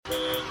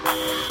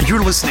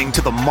You're listening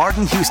to The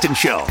Martin Houston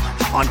Show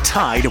on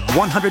Tide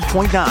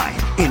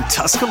 100.9 in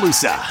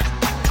Tuscaloosa.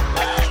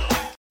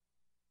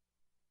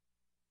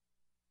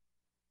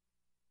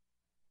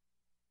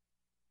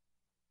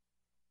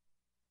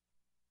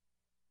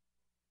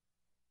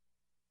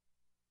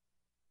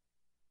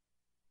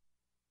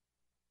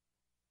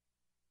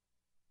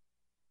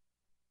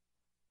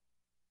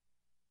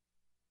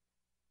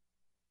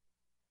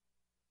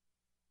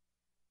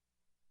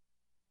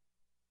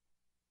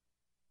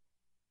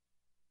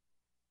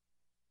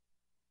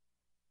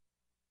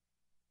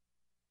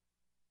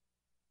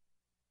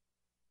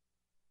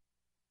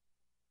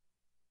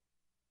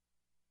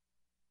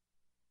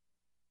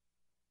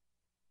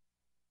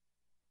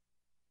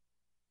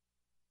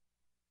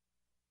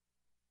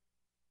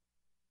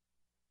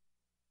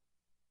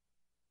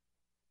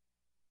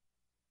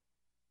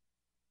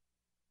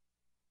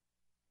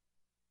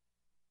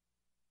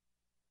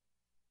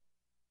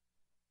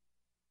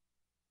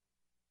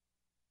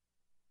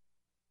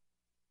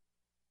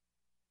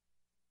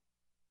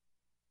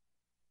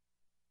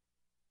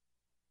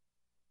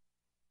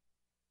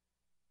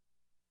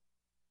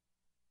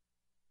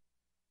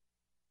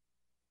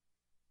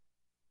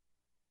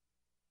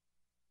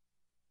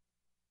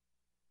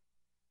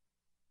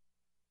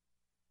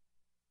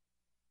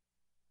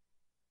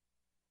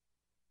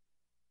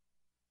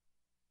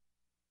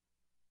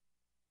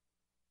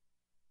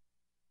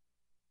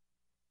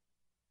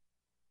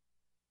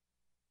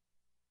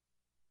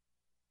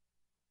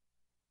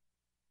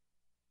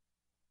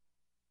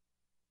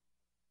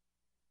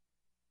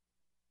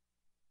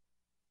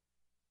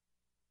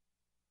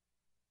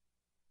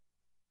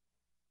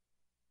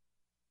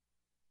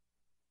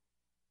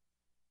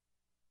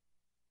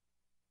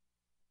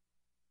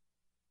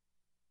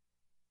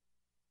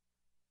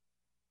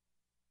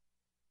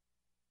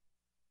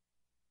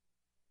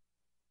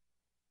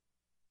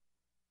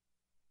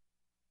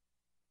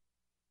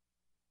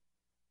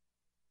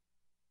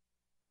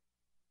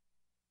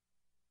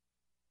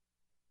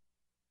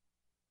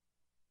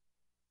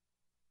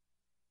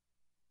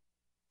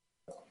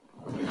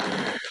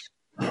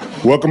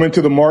 Welcome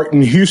into the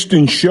Martin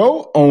Houston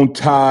Show on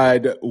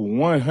Tide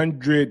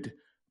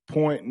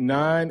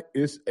 100.9.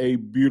 It's a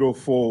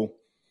beautiful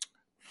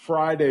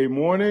Friday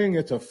morning.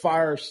 It's a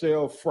fire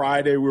sale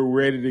Friday. We're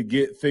ready to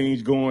get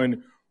things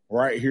going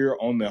right here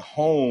on the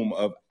home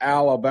of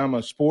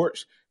Alabama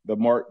sports, the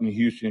Martin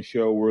Houston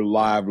Show. We're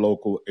live,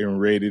 local,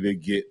 and ready to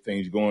get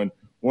things going.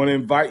 Want to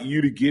invite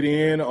you to get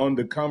in on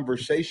the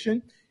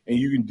conversation, and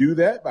you can do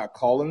that by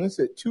calling us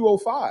at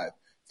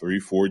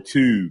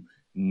 205-342-9904,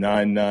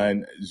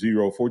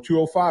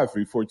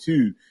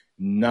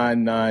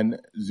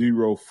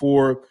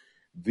 205-342-9904.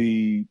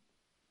 The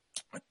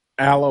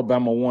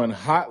Alabama One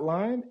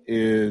hotline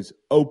is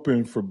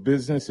open for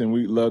business, and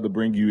we'd love to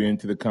bring you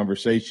into the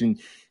conversation.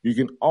 You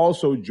can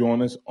also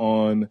join us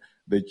on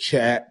the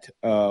chat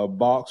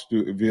box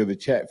via the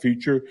chat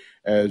feature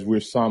as we're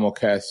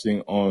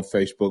simulcasting on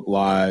Facebook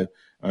Live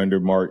under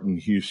Martin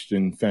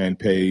Houston fan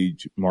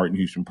page, Martin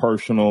Houston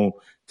Personal,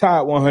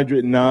 Tide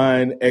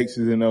 109,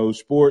 X's and O's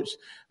Sports,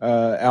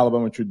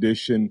 Alabama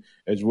Tradition,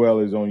 as well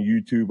as on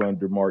YouTube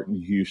under Martin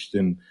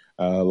Houston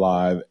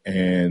Live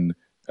and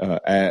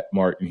at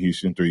Martin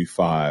Houston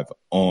 35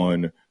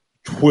 on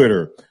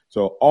Twitter.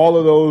 So all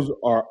of those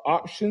are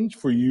options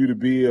for you to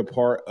be a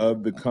part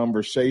of the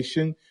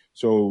conversation.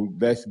 So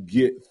let's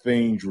get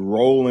things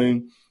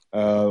rolling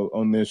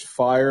on this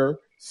fire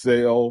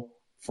sale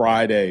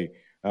Friday.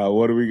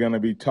 What are we going to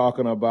be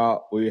talking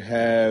about? We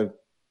have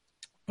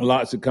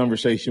lots of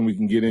conversation we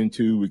can get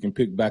into. We can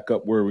pick back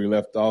up where we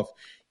left off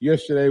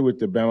yesterday with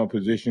the Bama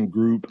position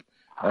group,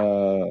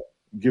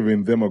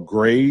 giving them a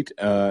grade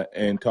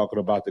and talking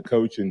about the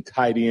coach and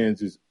tight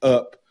ends is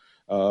up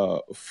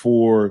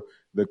for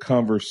the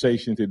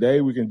conversation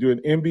today. We can do an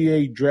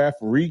NBA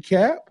draft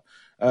recap,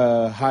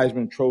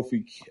 Heisman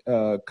Trophy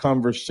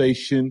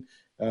conversation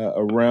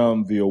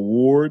around the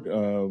award.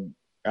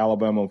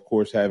 Alabama, of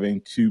course,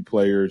 having two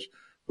players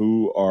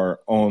who are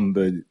on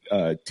the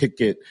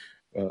ticket,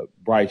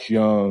 Bryce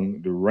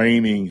Young, the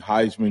reigning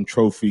Heisman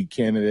Trophy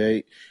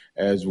candidate,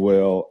 as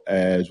well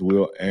as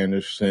Will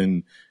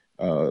Anderson,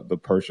 the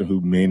person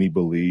who many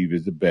believe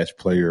is the best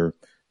player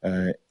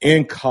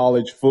in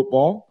college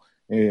football,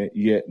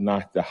 yet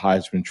not the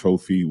Heisman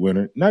Trophy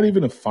winner, not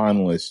even a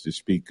finalist to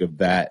speak of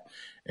that.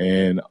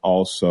 And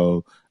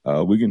also,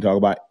 we can talk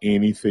about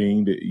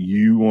anything that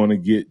you want to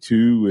get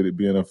to, with it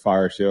being a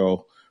fire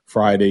sale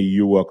Friday.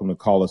 You're welcome to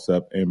call us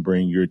up and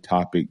bring your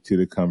topic to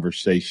the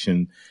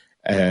conversation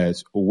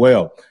as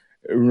well.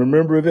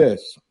 Remember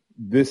this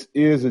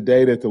is a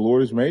day that the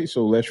Lord has made,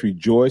 so let's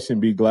rejoice and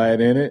be glad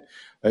in it.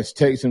 Let's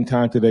take some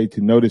time today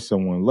to notice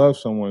someone, love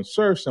someone,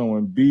 serve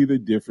someone, be the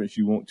difference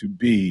you want to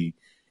be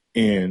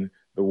in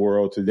the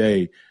world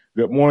today.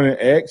 Good morning,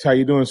 X. How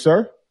you doing,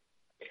 sir?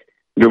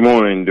 Good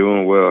morning.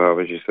 Doing well. How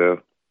about yourself?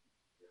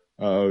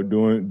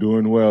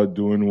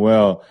 Doing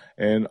well.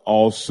 And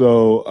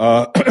also,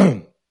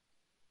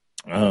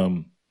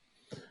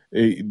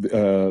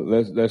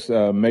 let's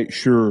make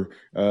sure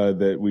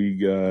that we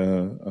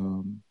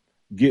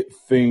get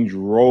things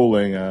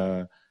rolling.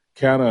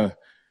 Kind of,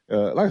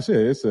 like I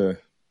said, it's a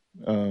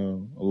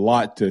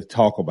lot to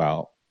talk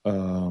about.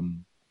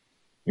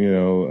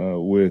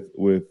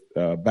 With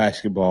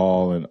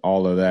basketball and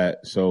all of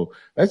that. So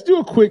let's do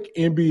a quick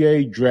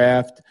NBA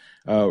draft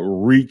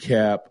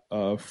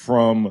recap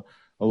from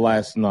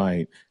last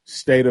night.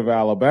 State of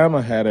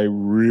Alabama had a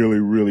really,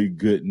 really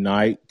good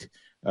night,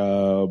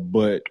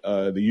 but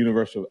the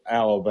University of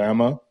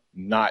Alabama,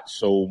 not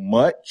so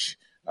much.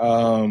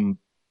 And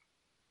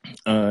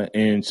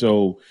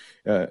so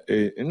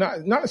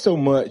not so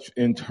much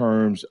in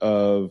terms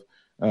of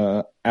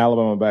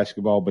Alabama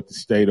basketball, but the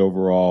state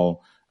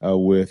overall,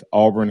 with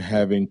Auburn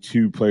having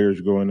 2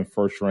 players go in the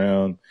first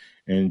round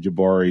and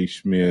Jabari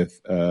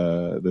Smith,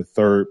 the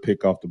third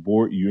pick off the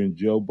board. You and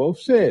Joe both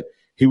said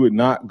he would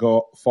not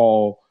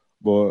fall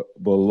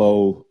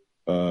below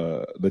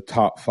the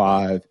top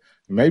 5,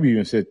 maybe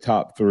even said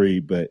top 3.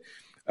 But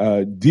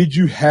did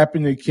you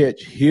happen to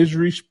catch his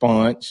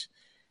response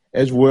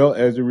as well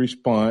as the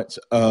response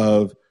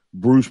of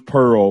Bruce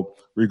Pearl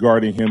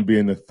regarding him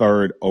being the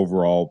 3rd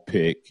overall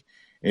pick?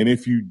 And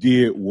if you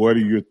did, what are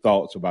your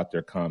thoughts about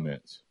their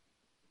comments?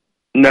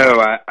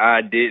 No,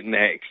 I didn't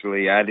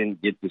actually. I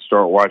didn't get to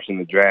start watching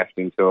the draft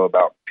until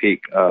about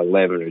pick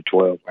 11 or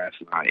 12 last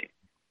night.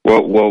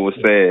 What was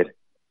said?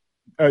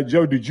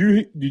 Joe, did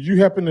you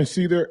happen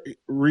to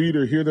read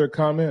or hear their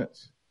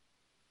comments?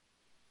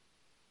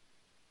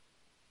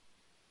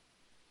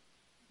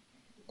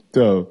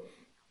 So,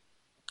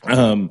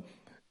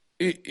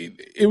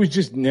 it was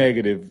just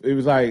negative. It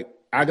was like,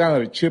 I got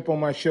a chip on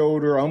my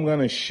shoulder. I'm going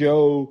to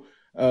show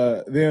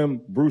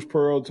them, Bruce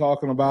Pearl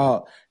talking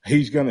about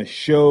he's going to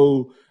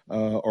show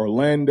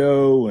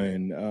Orlando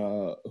and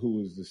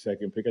who was the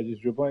second pick? I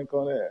just drew a blank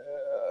on it.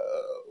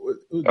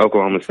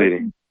 Oklahoma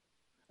City.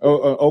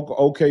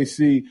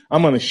 OKC.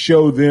 I'm going to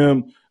show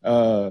them.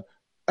 I'm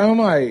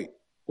like,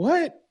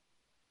 what?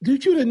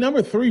 Dude, you the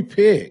number 3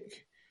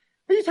 pick.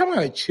 What are you talking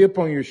about, a chip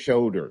on your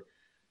shoulder?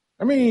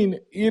 I mean,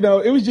 it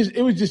was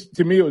just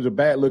to me, it was a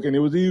bad look, and it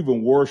was an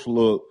even worse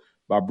look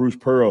by Bruce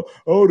Pearl.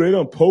 Oh, they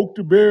done poked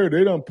the bear.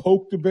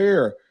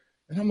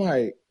 And I'm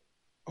like,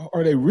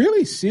 are they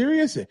really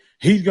serious?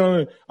 I'm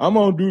going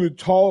to do the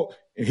talk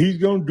and he's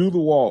going to do the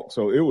walk.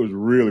 So it was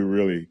really,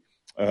 really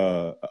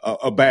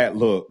a bad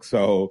look.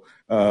 So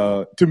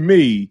to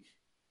me,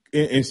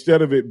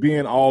 instead of it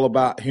being all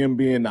about him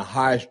being the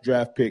highest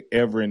draft pick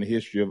ever in the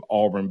history of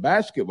Auburn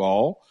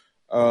basketball,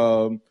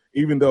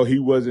 even though he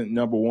wasn't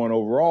number 1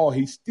 overall,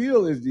 he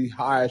still is the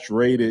highest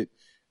rated,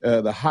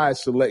 the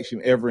highest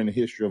selection ever in the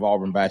history of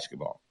Auburn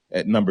basketball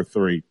at number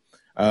 3.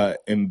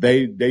 And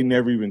they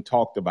never even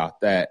talked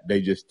about that.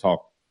 They just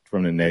talked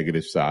from the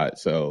negative side.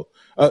 So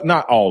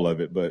not all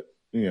of it, but,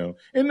 and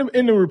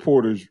the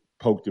reporters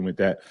poked him with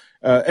that.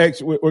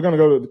 We're going to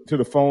go to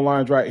the phone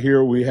lines right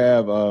here. We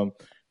have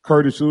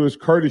Curtis Lewis.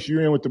 Curtis,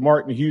 you're in with the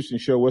Martin Houston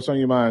Show. What's on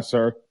your mind,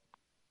 sir?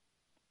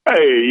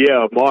 Hey,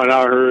 yeah, Martin,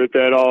 I heard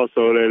that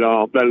also,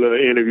 that little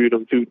interview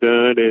them 2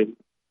 done, and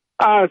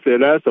I said,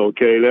 that's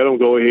okay. Let them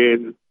go ahead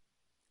and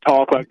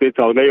talk like they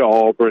talk. They are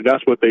Auburn.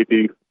 That's what they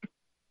do.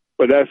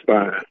 But that's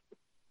fine.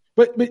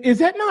 But is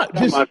that not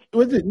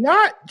was it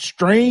not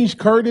strange,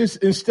 Curtis,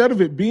 instead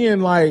of it being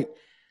like,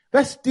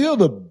 that's still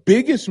the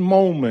biggest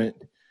moment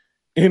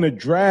in a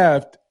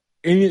draft,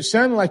 and it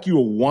sounded like you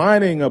were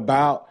whining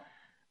about,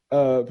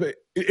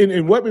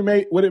 and what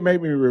it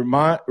made me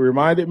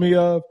reminded me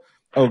of,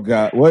 oh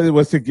God,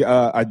 what's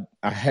the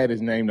I had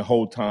his name the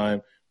whole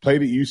time,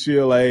 played at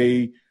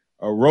UCLA,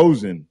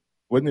 Rosen.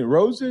 Wasn't it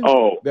Rosen?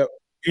 Oh, that's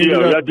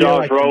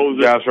Josh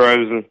Rosen. Josh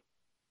Rosen.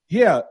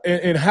 Yeah,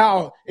 and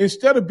how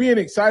instead of being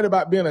excited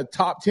about being a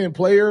top 10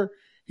 player,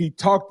 he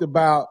talked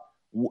about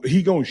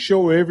he gonna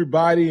show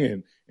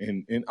everybody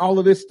and all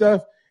of this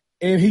stuff,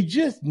 and he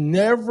just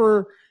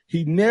never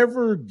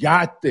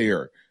got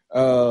there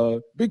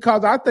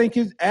because I think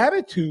his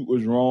attitude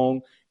was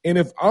wrong. And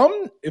if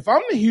I'm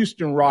the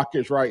Houston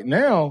Rockets right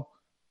now,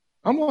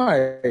 I'm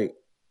like,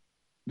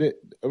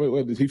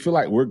 does he feel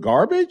like we're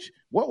garbage?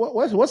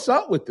 What's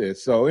up with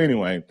this? So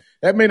anyway,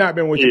 that may not have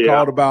been what you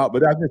called about,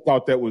 but I just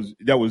thought that was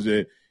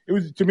it. It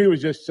was, to me, it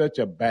was just such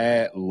a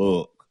bad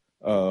look.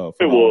 It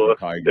was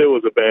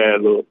a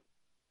bad look.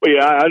 But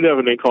yeah, I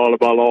never didn't call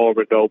about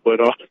Auburn though. But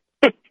go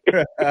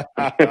ahead.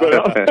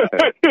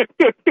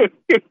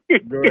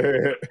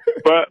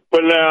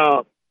 But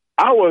now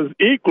I was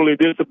equally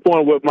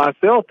disappointed with my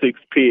Celtics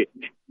pick.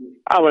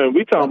 I mean,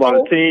 we talking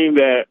about a team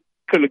that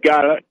could have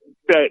got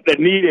that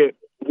needed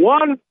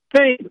one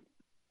thing.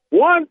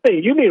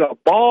 You need a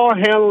ball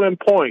handling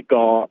point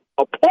guard,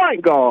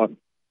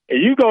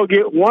 and you go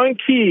get one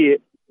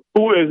kid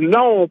who is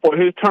known for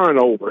his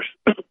turnovers.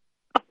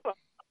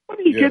 What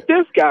do you get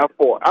this guy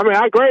for? I mean,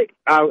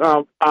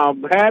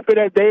 I'm happy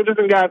that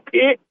Davidson got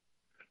picked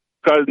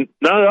because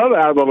none of the other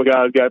Alabama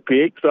guys got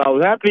picked, so I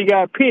was happy he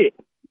got picked.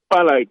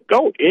 I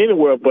go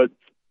anywhere but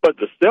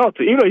the Celtics.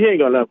 He ain't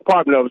gonna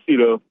probably never see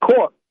the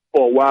court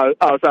for a while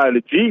outside of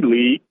the G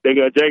League. They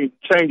got to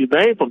change his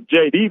name from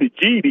JD to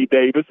GD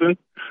Davidson,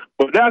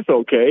 but that's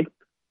okay.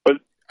 But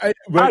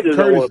But just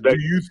don't Curtis, want that.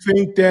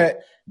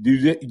 do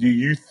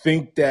you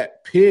think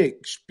that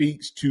pick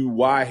speaks to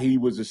why he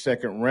was a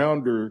second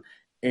rounder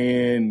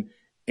and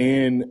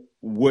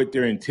what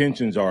their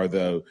intentions are?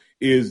 Though,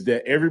 is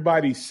that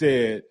everybody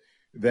said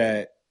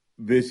that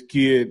this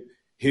kid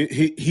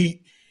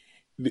he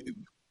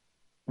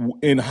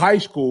in high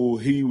school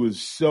he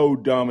was so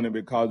dominant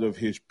because of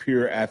his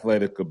pure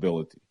athletic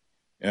ability,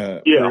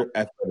 pure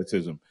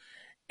athleticism.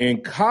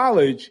 In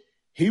college,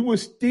 he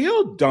was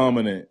still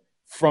dominant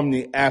from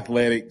the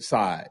athletic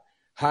side.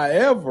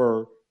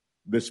 However,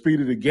 the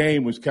speed of the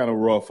game was kind of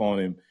rough on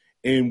him.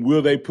 And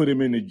will they put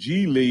him in the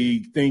G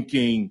League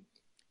thinking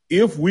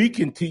if we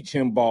can teach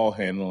him ball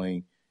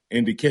handling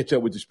and to catch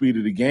up with the speed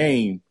of the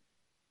game,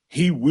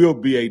 he will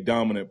be a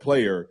dominant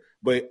player.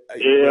 But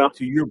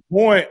to your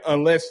point,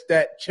 unless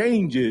that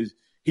changes,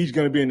 he's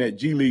going to be in that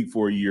G League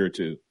for a year or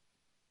two.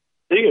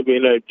 He can be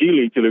in that G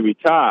League till he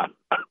retire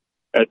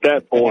at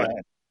that point.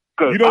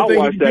 You don't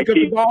think he can pick up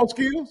the ball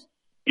skills?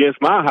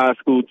 Against my high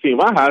school team.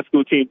 My high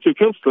school team took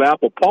him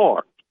slap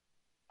apart.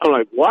 I'm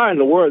like, why in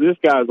the world this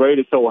guy's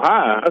rated so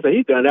high? I said,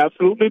 he's done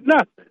absolutely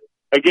nothing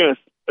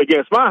against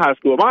my high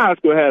school. My high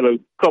school had a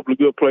couple of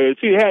good players.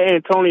 He had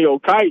Antonio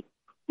Kite,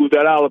 who's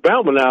at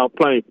Alabama now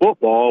playing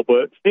football,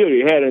 but still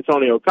he had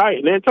Antonio Kite.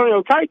 And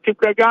Antonio Kite took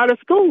that guy to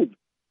school.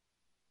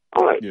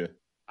 I'm like,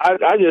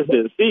 I just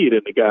didn't see it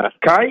in the guy.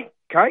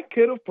 Kite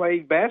could have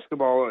played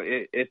basketball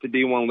at the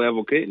D1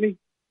 level, couldn't he?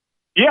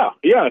 Yeah,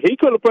 he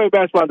could have played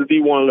basketball at the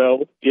D1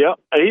 level. Yeah,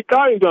 and he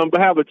thought he was going to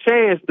have a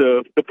chance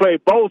to play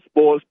both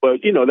sports,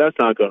 but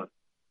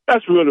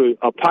that's really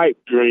a pipe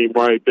dream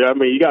right there. I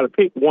mean, you got to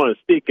pick one and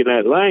stick in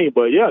that lane.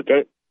 But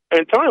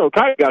Antonio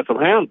Kite got some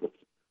handles.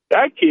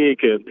 That kid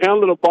can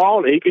handle the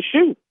ball and he can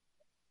shoot.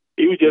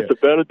 He was just a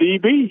better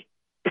DB.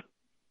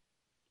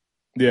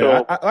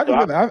 Yeah,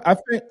 I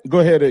think. Go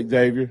ahead,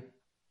 Xavier.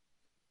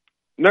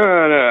 No.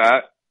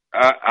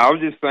 I was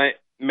just saying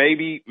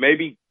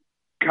maybe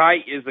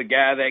Kite is a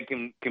guy that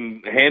can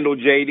handle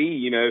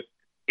JD.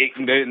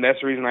 And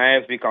that's the reason I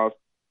asked, because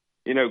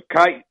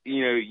Kite.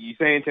 You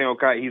say Antonio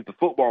Kite, he's the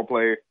football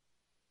player,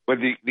 but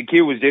the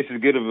kid was just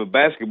as good of a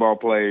basketball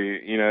player.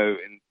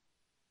 And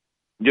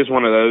just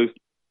one of those.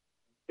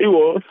 He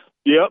was.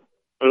 Yep.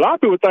 A lot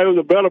of people thought he was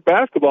a better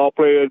basketball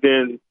player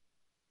than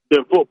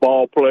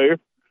football player,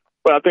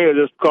 but I think it's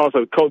just because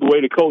of the way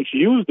the coach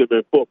used him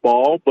in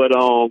football. But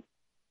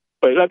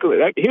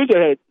he just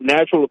had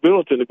natural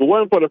ability. If it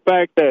wasn't for the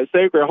fact that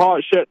Sacred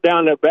Heart shut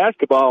down that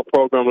basketball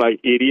program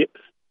like idiots,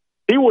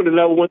 he would have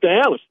never went to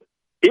Anderson.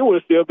 He would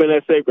have still been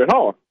at Sacred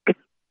Heart.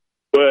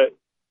 But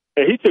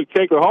he took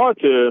Sacred Heart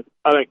to,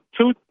 I think,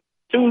 two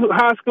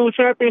high school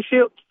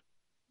championships.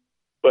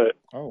 But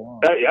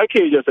that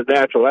kid's just a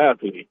natural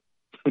athlete.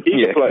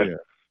 He can play. Yeah.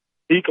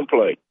 He can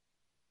play.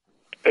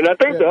 And I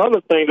think the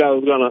other thing that I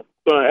was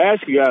gonna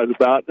ask you guys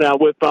about, now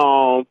with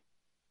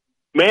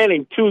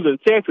Manning choosing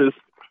Texas,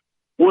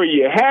 were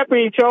you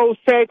happy he chose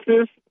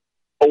Texas,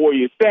 or were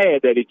you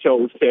sad that he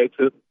chose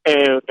Texas,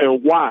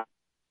 and why?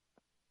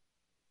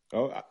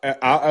 Oh,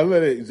 I'll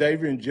let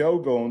Xavier and Joe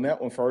go on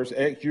that one first.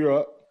 X, you're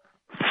up.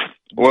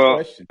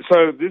 Well,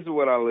 so this is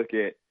what I look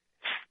at.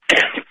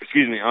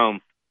 Excuse me.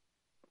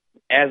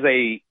 As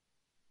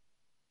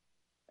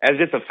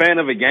just a fan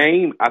of a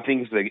game, I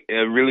think it's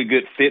a really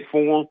good fit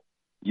for him.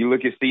 You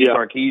look at Steve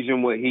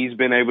Sarkisian, what he's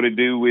been able to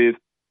do with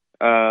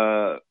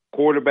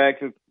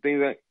quarterbacks and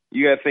things like that.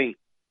 You got to think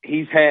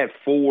he's had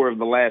three of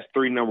the last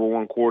four number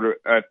one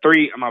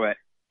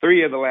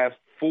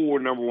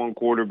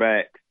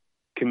quarterbacks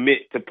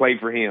commit to play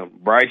for him.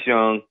 Bryce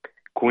Young,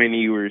 Quinn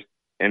Ewers,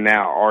 and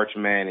now Arch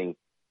Manning.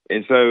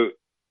 And so,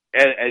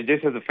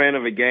 just as a fan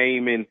of a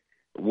game and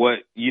what,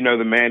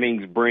 the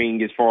Mannings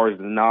bring as far as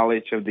the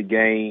knowledge of the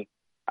game,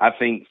 I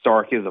think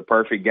Sark is a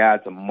perfect guy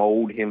to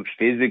mold him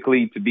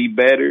physically to be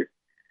better.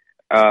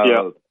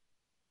 But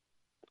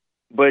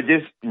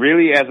just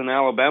really as an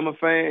Alabama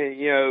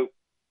fan,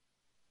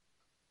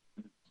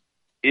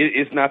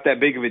 it's not that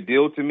big of a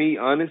deal to me,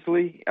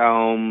 honestly.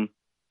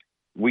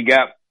 We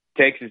got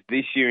Texas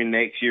this year and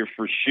next year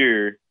for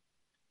sure.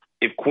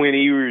 If Quinn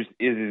Ewers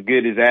is as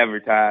good as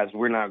advertised,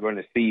 we're not going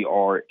to see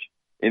Arch.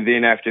 And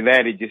then after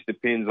that, it just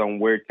depends on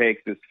where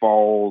Texas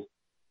falls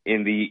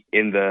in the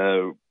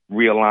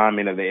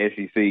realignment of the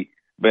SEC.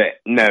 But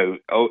no,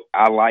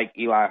 I like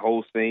Eli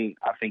Holstein.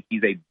 I think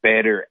he's a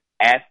better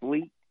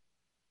athlete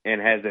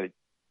and has a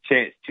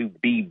chance to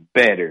be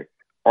better.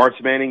 Arch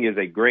Manning is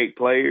a great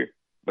player,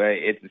 but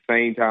at the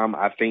same time,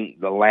 I think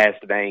the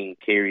last name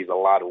carries a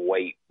lot of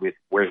weight with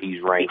where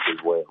he's ranked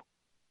as well.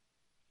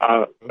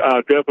 I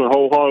definitely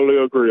wholeheartedly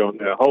agree on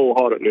that.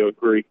 Wholeheartedly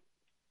agree.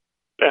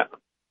 Yeah.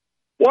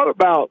 What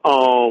about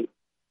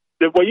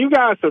were you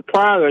guys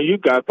surprised? And you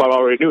guys probably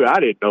already knew it. I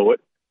didn't know it,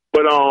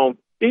 but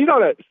you know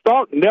that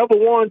Stark never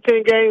won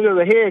 10 games as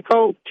a head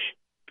coach.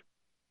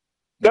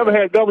 Never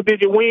had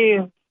double-digit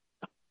wins.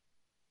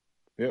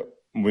 Yep.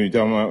 When you're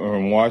talking about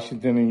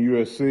Washington and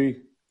USC.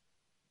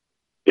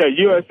 Yeah,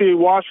 USC,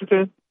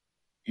 Washington.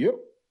 Yep.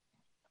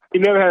 He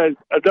never had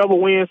a double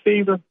win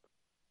season.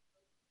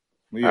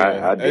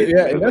 Yeah, I did.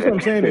 yeah, and that's what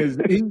I'm saying is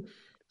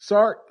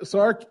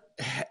Sark,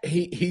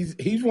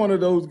 he's one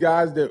of those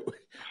guys that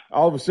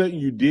all of a sudden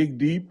you dig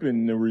deep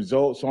and the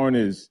results aren't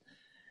as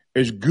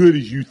good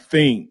as you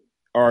think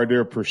or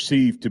they're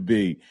perceived to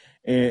be.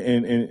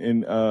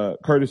 And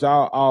Curtis,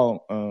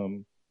 I'll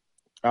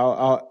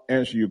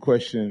answer your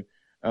question.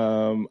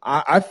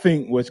 I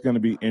think what's going to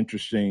be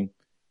interesting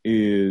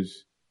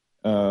is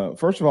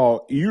first of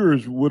all,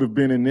 Ewers would have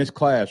been in this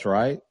class,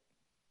 right?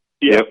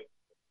 Yep.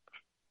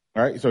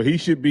 All right, so he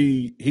should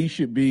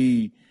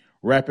be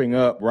wrapping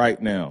up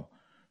right now.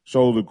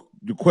 So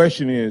the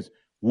question is,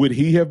 would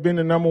he have been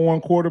the number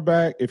one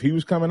quarterback if he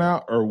was coming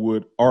out, or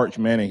would Arch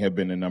Manning have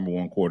been the number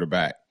one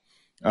quarterback?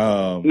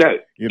 No,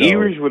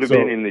 Ewers would have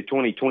been in the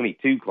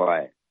 2022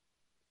 class.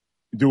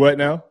 Do what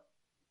now?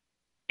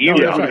 Ewers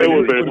would have been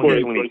in the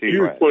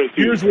 2022 class.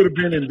 Ewers would have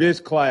been in this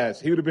class.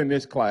 He would have been in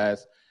this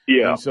class.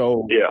 Yeah. And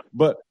so,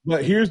 but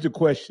here's the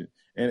question.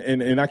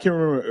 And I can't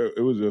remember.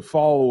 It was a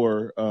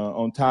follower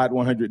on Tide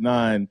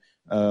 109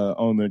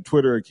 on the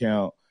Twitter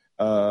account,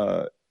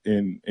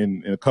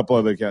 in a couple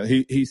other accounts.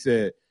 He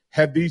said,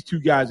 "Have these two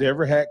guys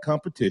ever had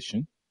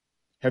competition?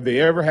 Have they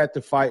ever had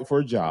to fight for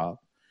a job?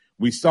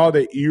 We saw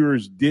that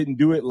Ewers didn't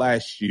do it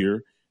last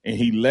year, and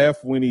he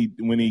left when he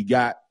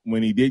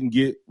didn't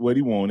get what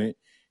he wanted.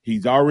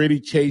 He's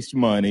already chased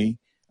money,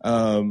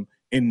 and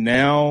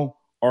now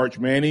Arch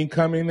Manning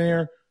coming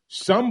there.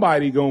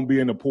 Somebody gonna be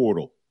in the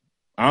portal."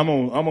 I'm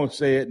gonna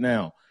say it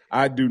now.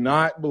 I do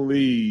not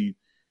believe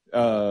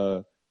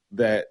that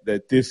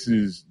this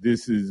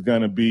is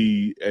gonna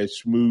be as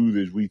smooth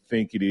as we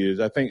think it is.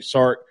 I think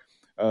Sark.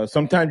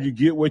 Sometimes you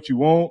get what you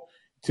want.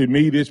 To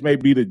me, this may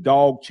be the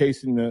dog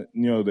chasing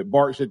that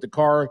barks at the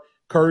car,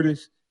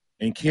 Curtis,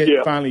 and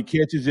finally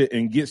catches it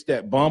and gets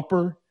that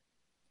bumper,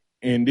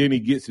 and then he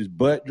gets his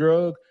butt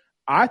drug.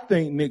 I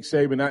think Nick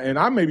Saban, and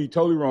I may be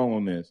totally wrong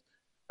on this.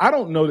 I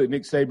don't know that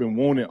Nick Saban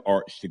wanted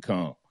Arch to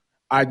come.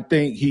 I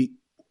think he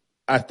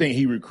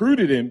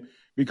recruited him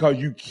because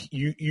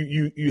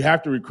you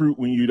have to recruit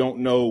when you don't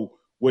know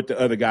what the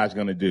other guy's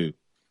going to do.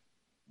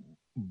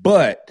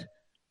 But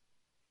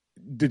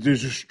the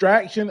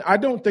distraction, I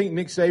don't think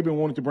Nick Saban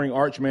wanted to bring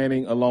Arch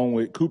Manning along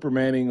with Cooper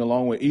Manning,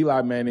 along with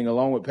Eli Manning,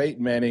 along with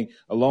Peyton Manning,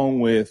 along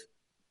with,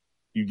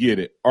 you get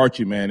it,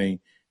 Archie Manning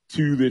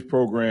to this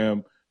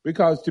program,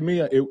 because to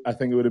me, I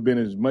think it would have been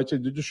as much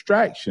of a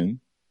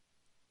distraction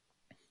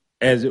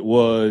as it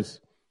was,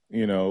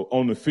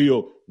 on the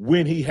field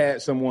when he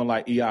had someone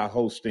like E.I.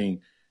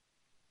 Holstein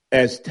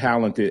as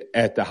talented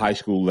at the high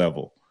school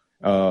level.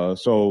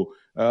 So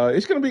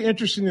it's going to be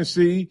interesting to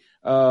see.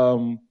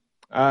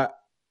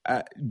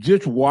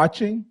 Just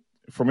watching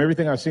from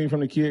everything I've seen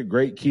from the kid,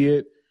 great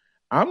kid.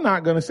 I'm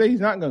not going to say he's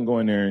not going to go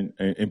in there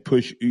and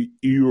push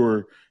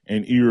Ewer,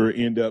 and Ewer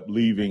end up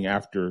leaving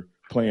after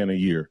playing a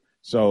year.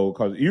 So,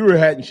 because Ewer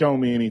hadn't shown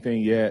me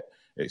anything yet,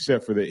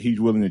 except for that he's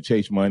willing to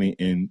chase money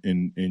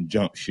and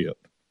jump ship.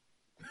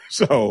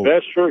 So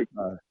that's true.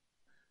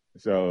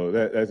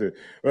 That's it.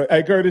 But,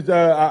 hey, Curtis,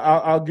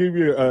 I'll give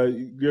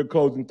you your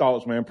closing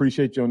thoughts, man.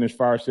 Appreciate you on this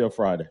Fire Sale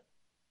Friday.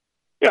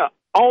 Yeah,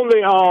 only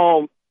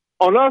on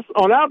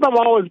Alabama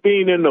always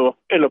being in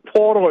the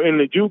portal in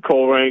the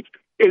JUCO ranks.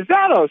 Is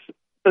that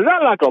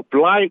like a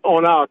blight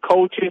on our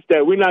coaches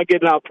that we're not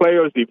getting our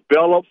players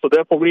developed, so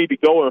therefore we need to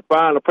go and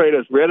find a player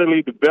that's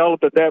readily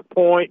developed at that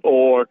point?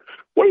 Or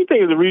what do you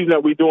think is the reason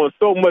that we're doing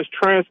so much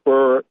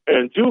transfer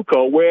in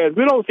JUCO, whereas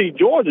we don't see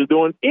Georgia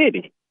doing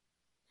any?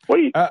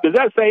 Does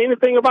that say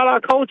anything about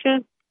our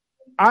coaching?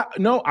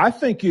 No, I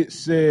think it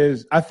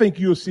says. I think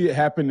you'll see it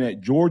happen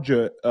at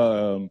Georgia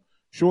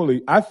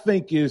shortly. I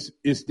think it's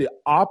the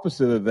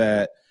opposite of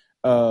that.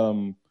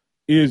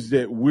 Is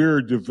that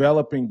we're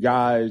developing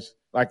guys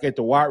like at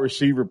the wide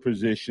receiver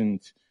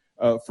positions,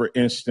 for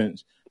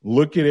instance.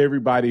 Look at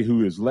everybody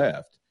who is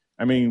left.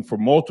 I mean, for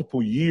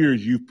multiple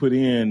years, you've put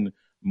in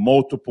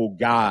multiple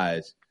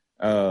guys,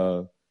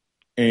 and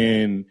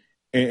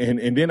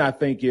then I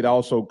think it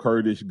also,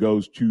 Curtis,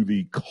 goes to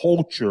the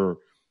culture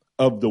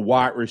of the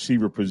wide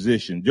receiver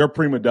position. They're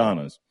prima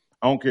donnas.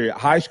 I don't care,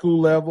 high school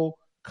level,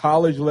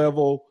 college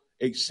level,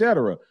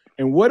 etc.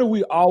 And what have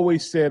we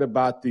always said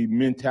about the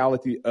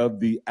mentality of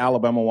the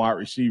Alabama wide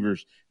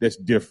receivers that's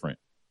different?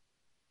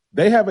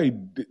 They have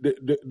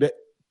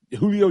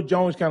Julio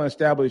Jones kind of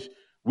established,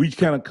 we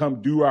kind of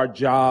come do our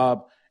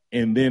job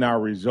and then our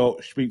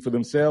results speak for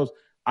themselves.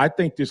 I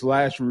think this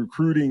last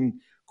recruiting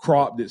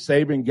crop that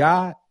Saban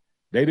got,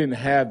 they didn't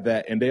have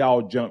that, and they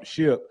all jumped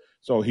ship.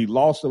 So he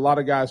lost a lot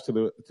of guys to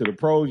the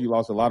pros. He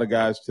lost a lot of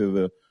guys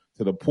to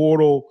the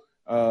portal,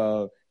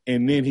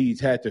 and then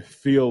he's had to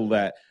fill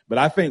that. But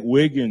I think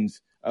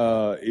Wiggins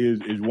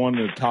is one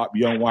of the top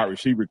young wide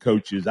receiver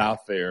coaches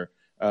out there,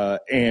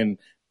 and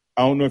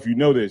I don't know if you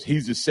know this,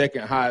 he's the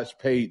second highest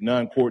paid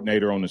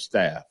non-coordinator on the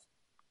staff.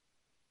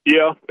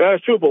 Yeah,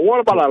 that's true. But what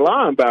about our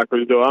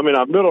linebackers, though? I mean,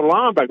 our middle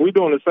linebacker, we're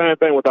doing the same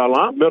thing with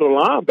our middle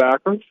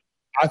linebackers.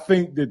 I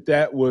think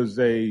that was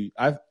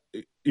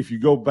if you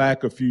go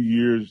back a few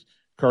years,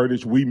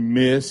 Curtis, we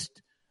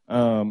missed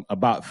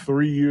about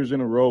 3 years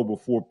in a row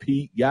before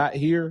Pete got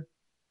here.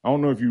 I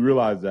don't know if you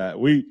realize that.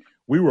 We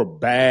were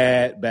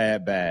bad.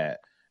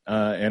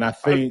 And I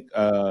think,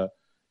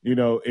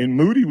 and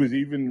Moody was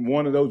even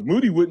one of those.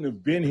 Moody wouldn't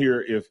have been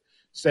here if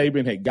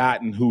Saban had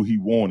gotten who he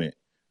wanted.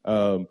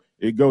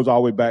 It goes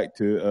all the way back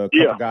to a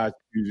couple guys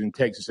using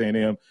Texas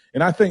A&M.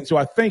 And I think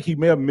he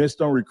may have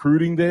missed on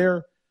recruiting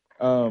there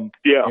and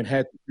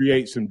had to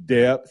create some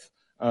depth.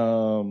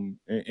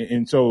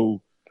 And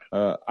so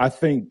I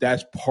think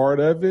that's part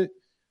of it.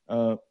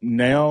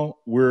 Now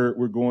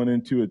we're going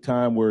into a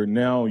time where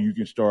now you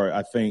can start,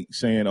 I think,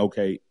 saying,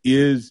 okay,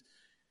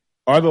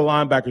 are the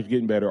linebackers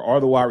getting better? Are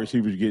the wide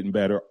receivers getting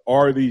better?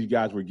 Are these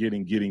guys we're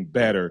getting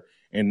better?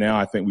 And now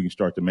I think we can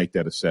start to make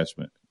that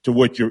assessment to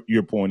what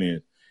your point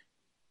is.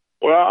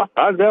 Well,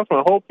 I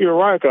definitely hope you're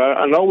right.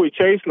 I know we're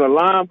chasing a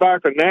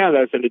linebacker now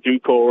that's in the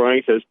JUCO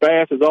ranks as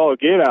fast as all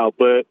get out,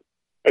 but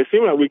it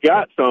seems like we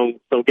got some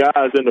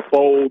guys in the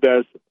fold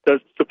that's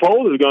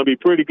supposedly going to be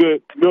pretty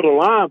good middle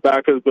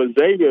linebackers, but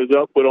Xavier's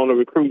up with on the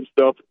recruit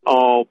stuff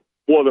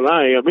more than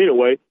I am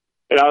anyway.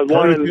 And I was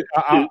wondering.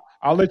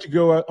 I'll let you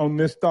go on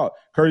this thought,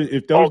 Curtis.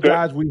 If those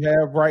guys we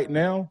have right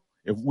now,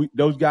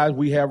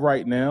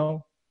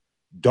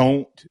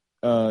 don't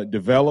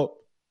develop,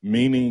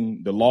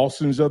 meaning the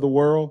Lawsons of the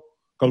world,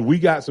 because we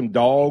got some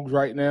dogs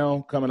right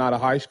now coming out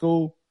of high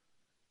school,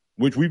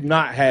 which we've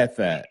not had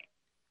that.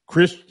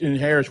 Christian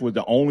Harris was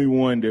the only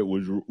one that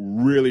was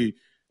really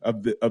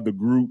of the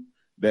group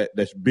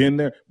that's been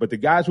there. But the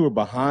guys who are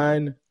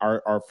behind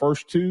our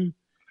first two,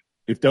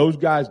 if those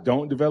guys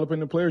don't develop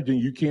into players, then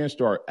you can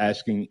start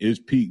asking, is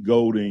Pete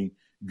Golding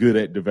good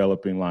at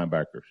developing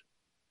linebackers?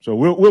 So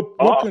we'll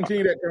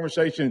continue that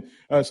conversation.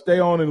 Stay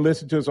on and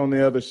listen to us on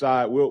the other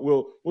side.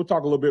 We'll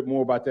talk a little bit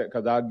more about that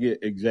because I'll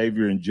get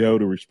Xavier and Joe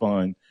to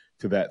respond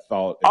to that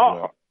thought as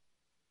well.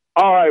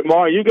 All right,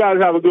 Mark. You guys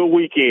have a good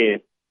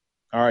weekend.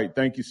 All right.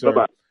 Thank you, sir.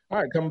 Bye-bye.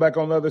 All right. Coming back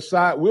on the other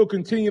side, we'll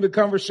continue the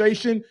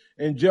conversation.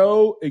 And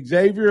Joe,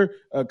 Xavier,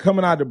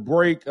 coming out of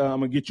break, I'm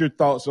going to get your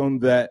thoughts on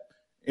that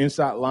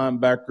inside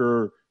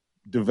linebacker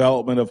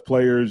development of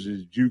players.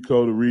 Is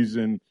JUCO the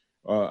reason?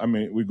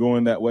 We're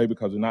going that way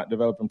because we're not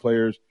developing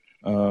players.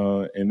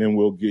 And then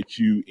we'll get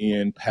you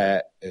in,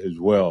 Pat, as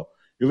well.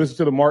 You listen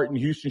to the Martin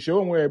Houston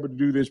Show, and we're able to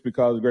do this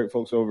because of the great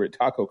folks over at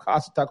Taco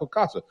Casa. Taco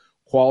Casa,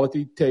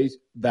 quality, taste,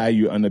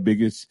 value on the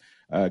biggest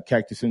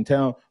cactus in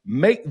town.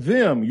 Make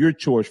them your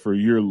choice for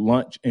your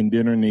lunch and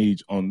dinner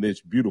needs on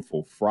this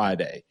beautiful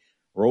Friday.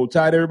 Roll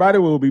Tide, everybody.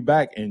 We'll be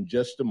back in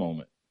just a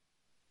moment.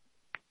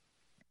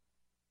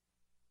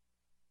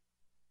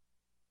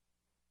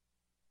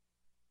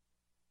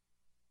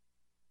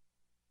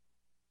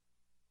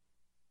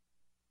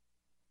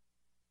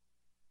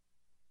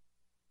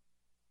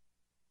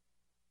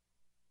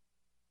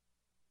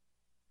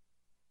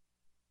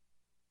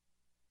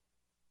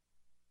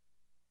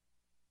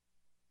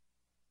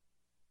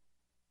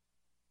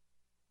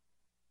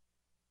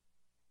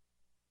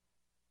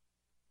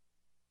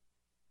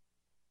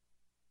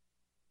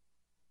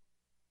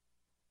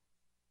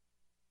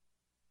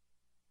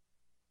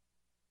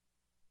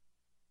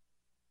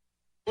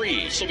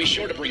 So be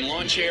sure to bring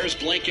lawn chairs,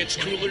 blankets,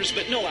 coolers,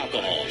 but no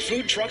alcohol.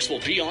 Food trucks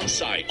will be on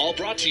site. All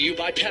brought to you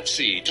by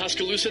Pepsi,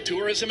 Tuscaloosa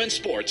Tourism and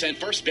Sports, and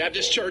First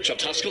Baptist Church of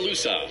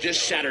Tuscaloosa. This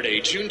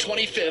Saturday, June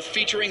 25th,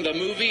 featuring the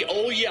movie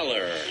Old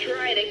Yeller.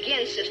 Try it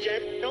again,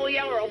 sister. Old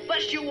Yeller will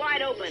bust you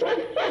wide open.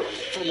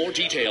 For more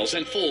details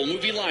and full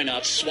movie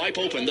lineups, swipe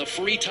open the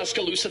free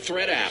Tuscaloosa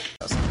Thread app.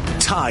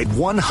 Tide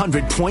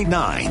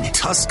 100.9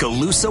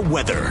 Tuscaloosa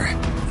weather.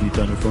 A few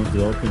thunderstorms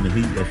developing the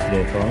heat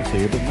yesterday across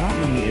here, but not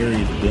many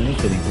areas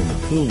benefiting from the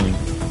cooling.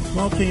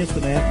 Small chance of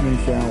an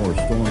afternoon shower or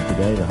storm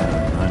today, the high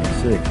of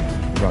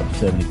 96. Drop to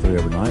 73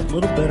 overnight. A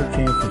little better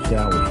chance of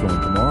shower or storm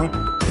tomorrow.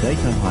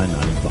 Daytime high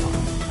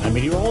 95. I'm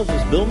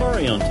meteorologist Bill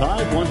Murray on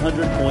Tide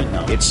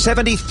 100.9. It's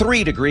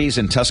 73 degrees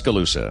in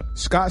Tuscaloosa.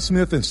 Scott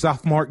Smith and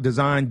Softmark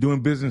Design,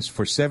 doing business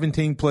for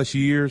 17 plus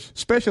years,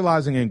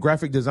 specializing in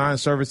graphic design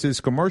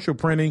services, commercial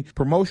printing,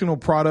 promotional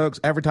products,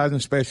 advertising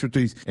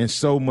specialties, and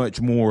so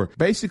much more.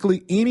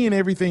 Basically, any and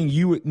everything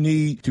you would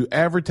need to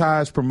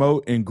advertise,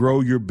 promote, and grow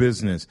your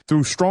business.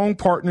 Through strong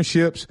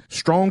partnerships,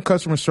 strong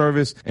customer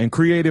service, and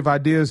creative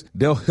ideas,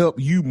 they'll help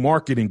you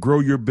market and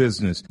grow your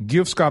business.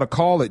 Give Scott a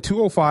call at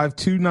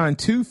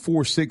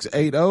 205-292-4680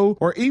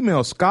 or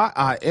email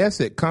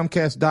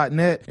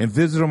scottis@comcast.net and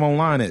visit them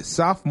online at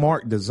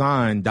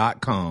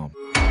softmarkdesign.com.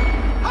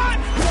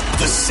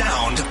 The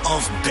sound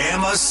of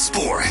Bama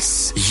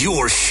sports.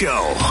 Your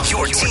show,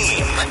 your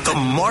team. The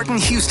Martin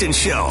Houston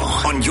Show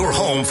on your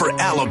home for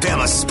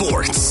Alabama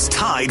sports.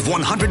 Tide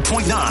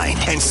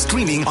 100.9 and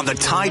streaming on the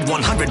Tide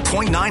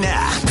 100.9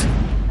 app.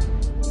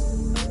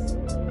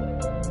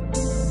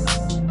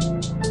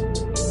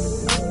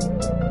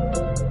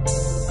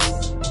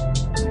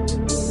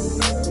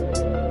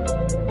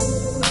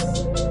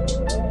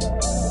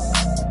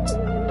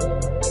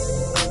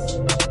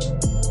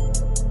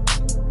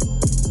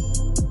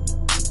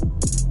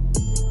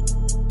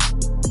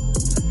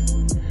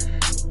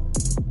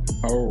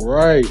 All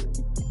right.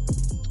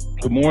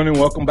 Good morning.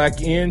 Welcome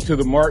back into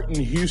the Martin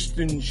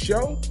Houston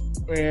Show.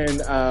 And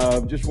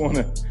just want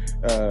to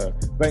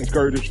Thanks,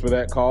 Curtis, for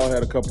that call.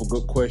 Had a couple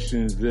good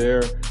questions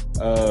there.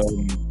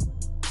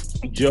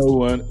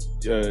 Joe,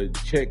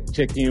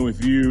 check in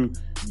with you.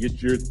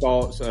 Get your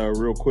thoughts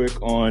real quick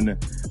on,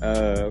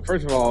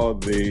 first of all,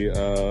 the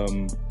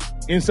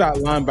inside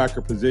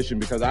linebacker position,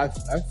 because I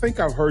think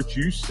I've heard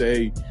you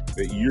say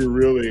that you're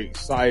really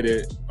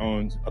excited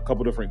on a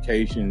couple different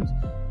occasions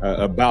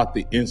about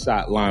the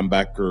inside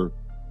linebacker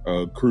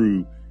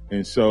crew.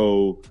 And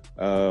so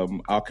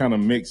I'll kind of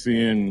mix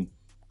in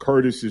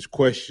Curtis's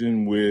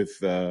question with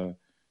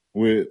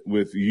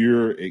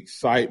your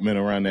excitement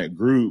around that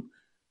group.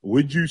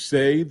 Would you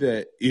say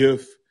that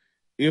if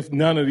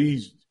none of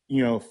these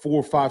 4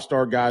 or 5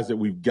 star guys that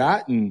we've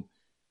gotten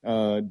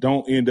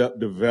don't end up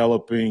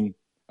developing,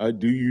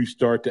 do you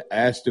start to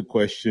ask the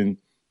question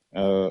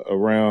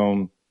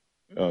around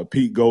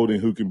Pete Golding,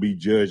 who can be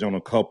judged on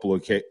a couple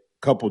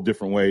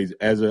different ways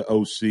as a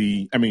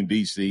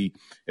DC,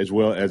 as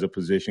well as a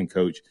position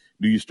coach?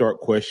 Do you start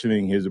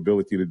questioning his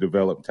ability to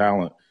develop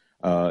talent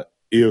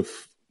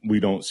if we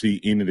don't see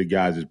any of the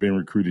guys that's been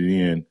recruited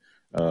in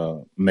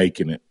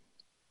making it?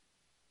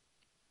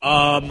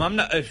 I'm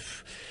not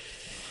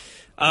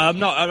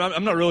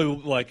really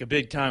like a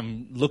big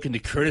time looking to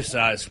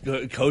criticize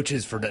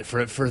coaches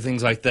for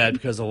things like that,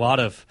 because a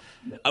lot of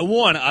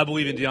one, I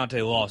believe in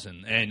Deontay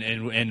Lawson,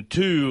 and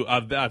two,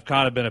 I've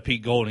kind of been a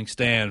Pete Golding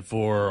stan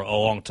for a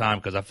long time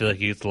because I feel like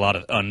he gets a lot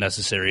of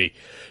unnecessary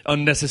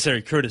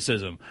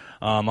criticism.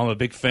 I'm a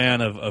big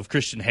fan of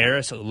Christian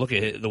Harris. Look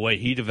at the way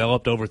he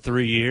developed over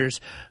 3 years,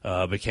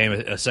 became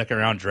a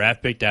second-round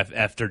draft pick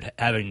after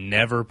having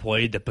never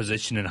played the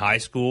position in high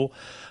school.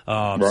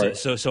 Right.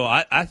 So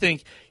I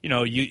think,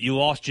 you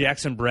lost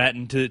Jackson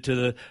Bratton to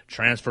the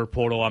transfer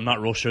portal. I'm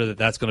not real sure that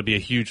that's going to be a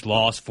huge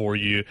loss for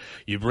you.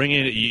 You bring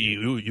in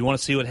you want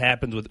to see what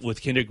happens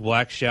with Kendrick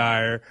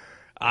Blackshire.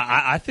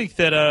 I think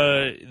that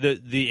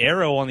the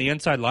arrow on the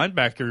inside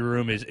linebacker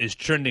room is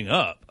trending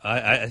up.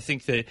 I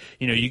think that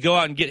you go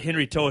out and get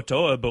Henry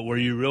To'oTo'o, but were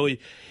you really,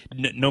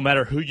 no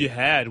matter who you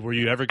had, were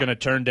you ever going to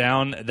turn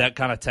down that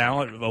kind of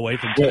talent away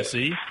from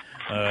Tennessee?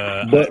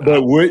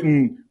 But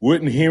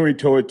wouldn't Henry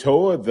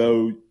To'oTo'o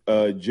though,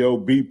 Joe,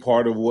 be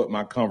part of what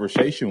my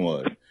conversation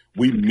was?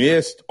 We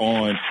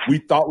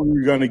thought we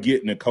were going to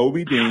get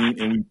Nakobe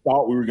Dean, and we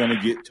thought we were going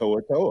to get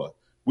To'oTo'o.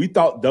 We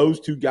thought those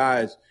two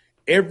guys.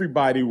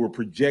 Everybody were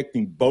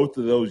projecting both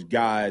of those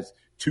guys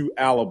to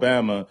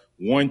Alabama.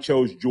 One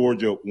chose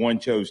Georgia, one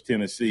chose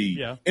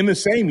Tennessee in the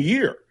same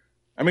year.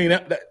 I mean,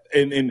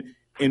 and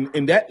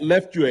that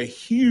left you a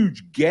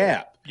huge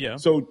gap. Yeah.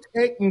 So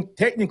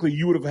technically,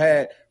 you would have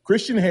had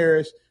Christian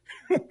Harris.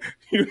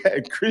 You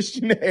had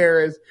Christian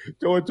Harris,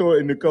 To'oTo'o,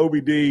 and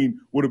Nakobe Dean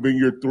would have been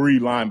your 3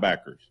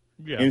 linebackers.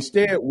 Yeah.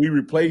 Instead, we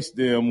replaced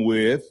them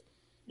with,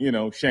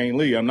 Shane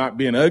Lee. I'm not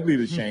being ugly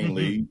to Shane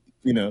Lee,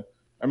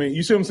 I mean,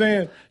 you see what I'm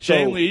saying?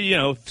 Shane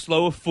Lee,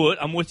 slow of foot.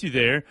 I'm with you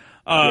there.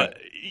 I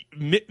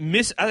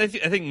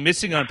think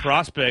missing on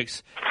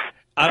prospects.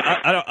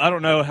 I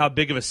don't know how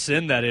big of a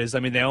sin that is.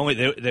 I mean, they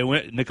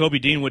went. Nakobe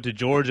Dean went to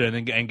Georgia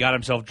and got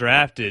himself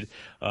drafted.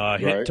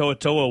 Right.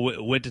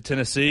 To'oTo'o went to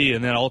Tennessee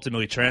and then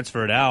ultimately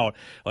transferred out.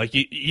 Like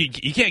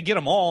you can't get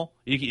them all.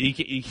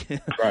 You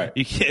right.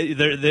 You can't,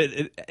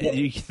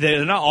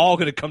 they're not all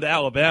going to come to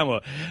Alabama.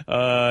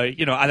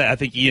 I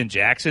think Ian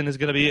Jackson is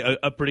going to be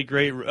a pretty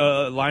great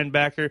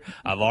linebacker.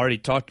 I've already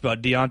talked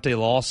about Deontay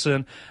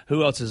Lawson.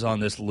 Who else is on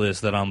this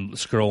list that I'm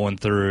scrolling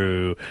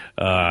through?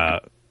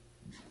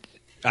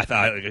 I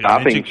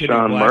think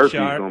Sean Murphy's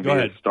going to be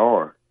a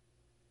star.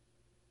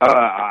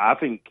 I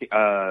think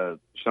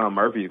Sean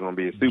Murphy's going to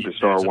be a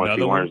superstar once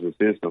he learns the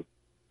system.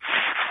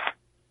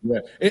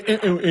 Yeah,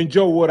 and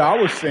Joe, what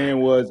I was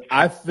saying was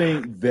I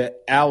think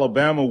that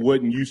Alabama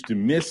wasn't used to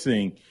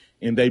missing,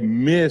 and they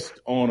missed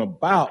on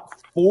about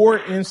 4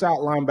 inside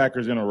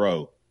linebackers in a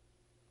row.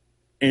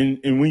 And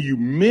when you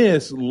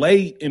miss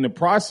late in the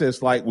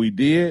process like we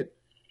did,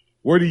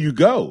 where do you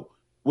go?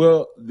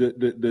 Well,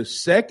 the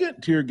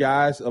second tier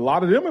guys, a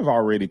lot of them have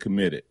already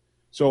committed.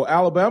 So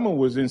Alabama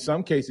was in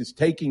some cases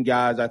taking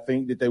guys I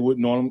think that they would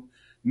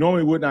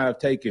normally would not have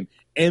taken.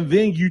 And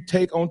then you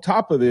take on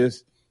top of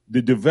this,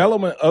 the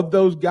development of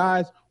those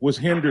guys was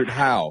hindered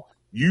how?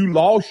 You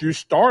lost your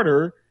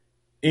starter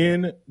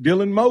in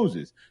Dylan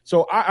Moses.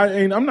 So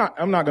I'm not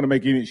going to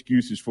make any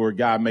excuses for a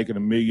guy making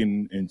 $1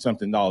 million and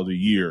something a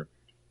year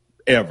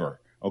ever,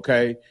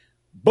 okay?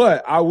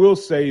 But I will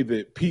say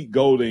that Pete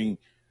Golding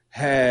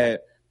had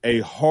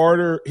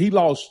he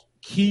lost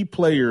key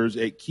players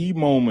at key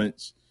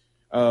moments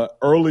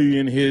early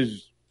in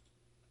his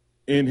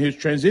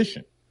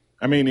transition.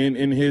 I mean,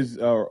 in his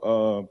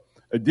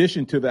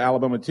addition to the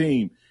Alabama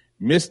team,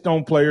 missed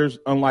on players,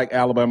 unlike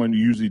Alabama, you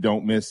usually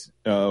don't miss.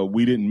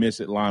 We didn't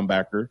miss at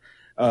linebacker.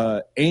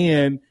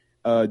 And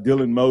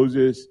Dylan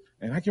Moses,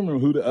 and I can't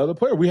remember who the other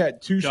player. We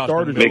had 2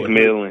 starters.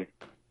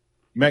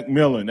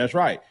 McMillan, that's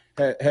right.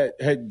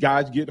 Had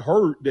guys get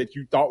hurt that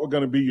you thought were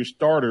going to be your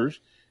starters,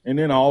 and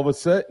then all of a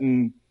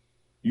sudden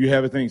you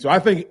have a thing. So I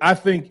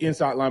think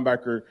inside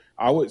linebacker,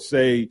 I would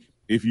say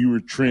if you were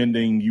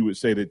trending, you would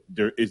say that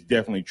it's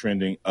definitely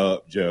trending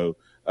up, Joe.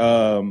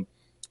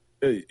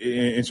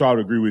 and so I would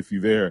agree with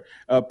you there.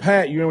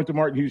 Pat, you're in with the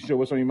Martin Houston Show.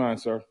 What's on your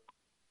mind, sir?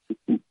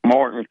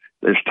 Martin,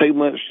 there's too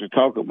much to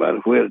talk about.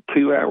 If we had a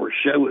 2-hour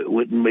show, it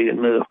wouldn't be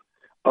enough.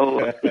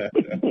 The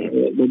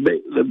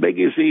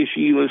biggest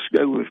issue, let's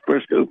go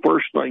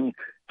first thing,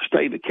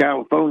 state of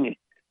California.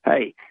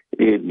 Hey,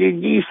 did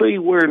you see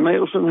where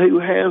Nelson, who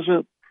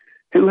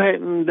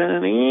hadn't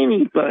done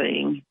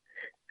anything,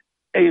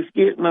 is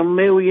getting $1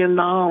 million?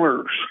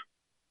 $1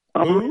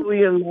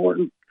 million,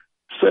 Martin.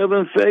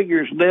 7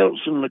 figures.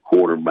 Nelson, the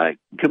quarterback,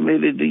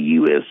 committed to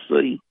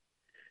USC.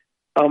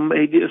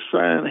 He just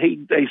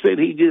signed. They said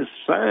he just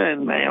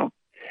signed now.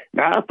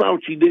 Now, I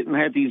thought you didn't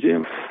have these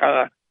name,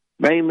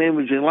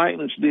 image, and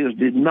likeness deals.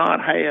 Did not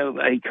have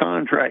a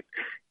contract.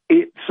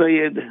 It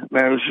said,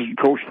 now this is, of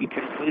course, you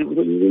can't believe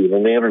it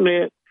on the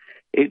internet.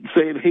 It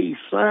said he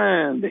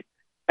signed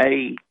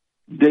a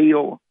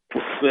deal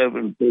for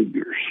 7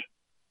 figures.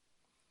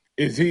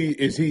 Is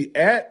he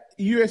at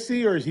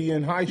USC or is he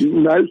in high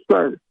school?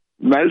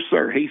 No,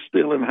 sir. He's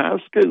still in high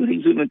school.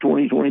 He's in the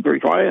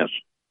 2023 class.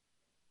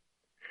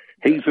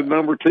 He's the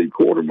number 2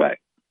 quarterback.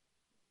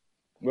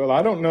 Well,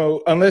 I don't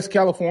know unless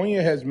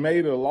California has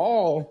made a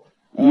law.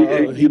 They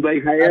have.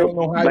 I don't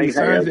know how he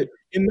signs have. it.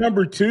 In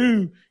number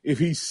 2, if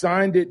he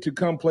signed it to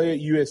come play at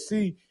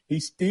USC, he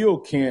still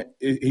can't.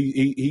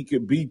 He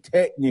could be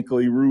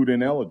technically ruled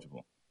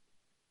ineligible.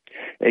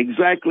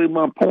 Exactly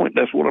my point.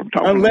 That's what I'm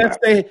talking about.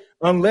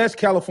 Unless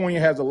California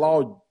has a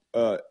law.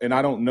 And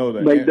I don't know the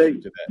answer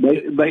to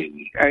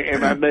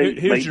that.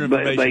 Here's your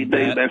information, they do.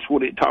 Matt. That's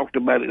what it talked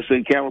about. It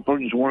said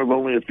California is one of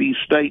only a few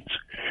states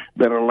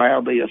that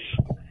allow this.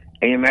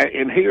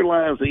 And here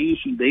lies the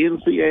issue. The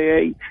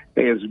NCAA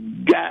has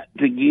got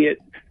to get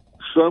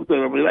something.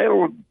 I mean, they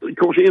don't. Of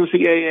course,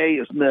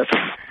 NCAA is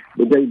nothing,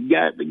 but they've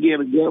got to get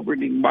a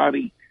governing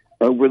body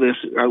over this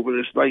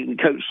thing. And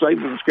Coach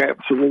Saban's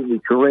absolutely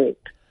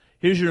correct.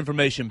 Here's your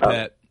information,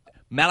 Pat.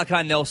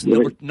 Malachi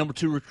Nelson, number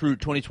 2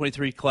 recruit,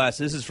 2023 class.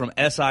 This is from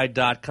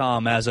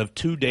SI.com as of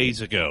 2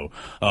 days ago.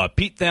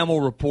 Pete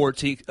Thamel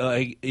reports he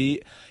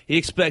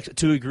expects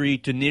to agree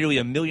to nearly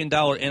 $1 million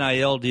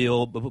NIL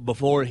deal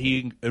before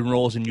he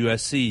enrolls in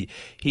USC.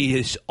 He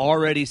has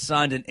already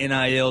signed an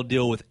NIL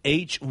deal with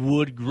H.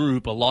 Wood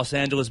Group, a Los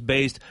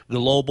Angeles-based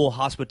global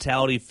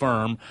hospitality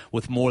firm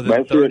with more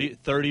than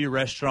 30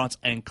 restaurants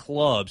and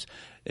clubs.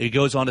 It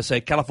goes on to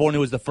say California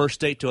was the first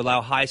state to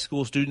allow high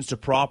school students to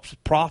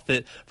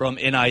profit from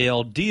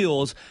NIL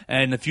deals,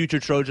 and the future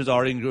Trojans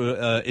are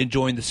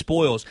enjoying the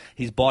spoils.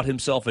 He's bought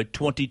himself a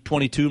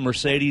 2022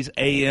 Mercedes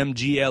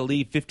AMG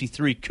LE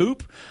 53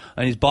 Coupe,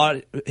 and he's bought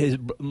his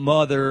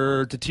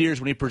mother to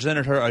tears when he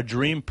presented her a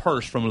dream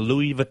purse from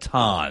Louis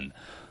Vuitton.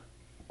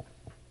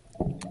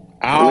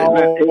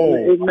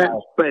 Isn't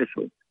that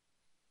special?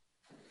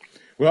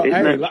 Well,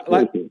 hey,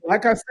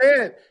 like I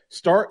said,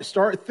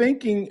 start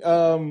thinking.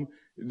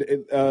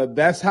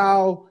 That's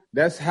how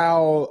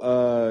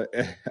I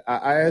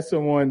asked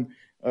someone,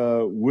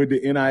 would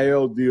the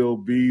NIL deal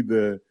be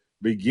the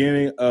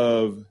beginning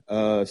of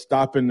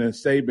stopping the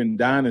Saban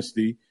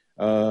dynasty?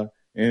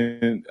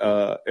 And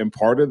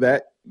part of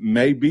that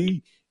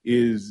maybe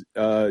is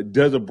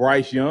does a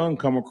Bryce Young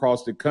come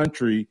across the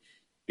country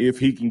if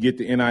he can get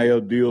the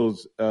NIL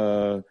deals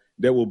that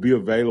will be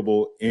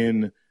available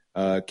in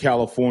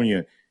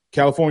California?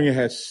 California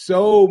has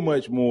so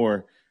much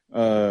more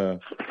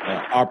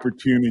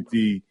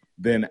opportunity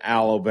than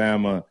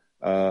Alabama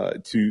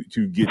to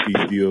get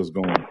these deals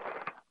going.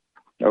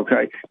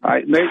 Okay. All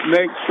right.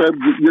 Next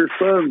subject. Your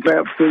son's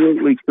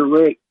absolutely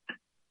correct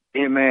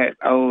in that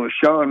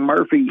Sean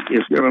Murphy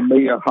is going to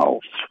be a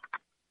hoss.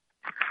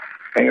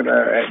 And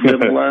at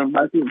middle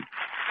linebacker.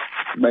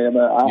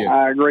 But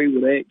I agree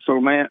with X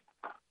on that.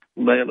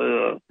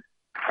 That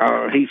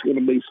he's going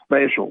to be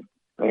special.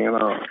 And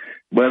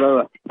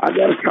but I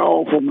got a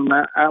call from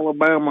an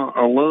Alabama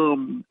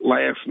alum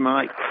last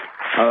night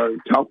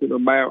talking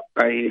about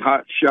a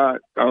hot shot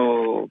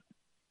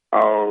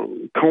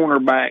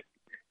cornerback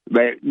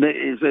that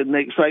said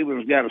Nick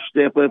Saban's got to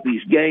step up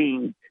his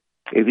game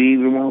if he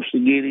even wants to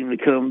get him to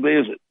come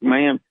visit.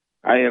 Man,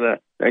 I had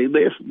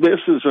this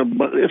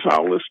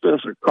all this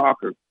stuff's a crock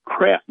of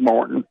crap,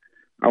 Martin,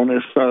 on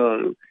this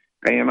but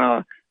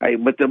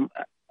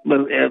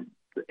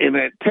in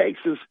that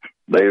Texas,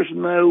 there's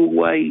no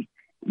way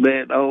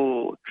that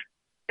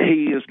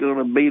he is going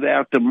to beat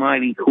out the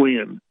Mighty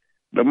Quinn.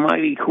 The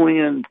Mighty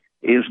Quinn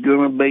is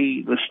going to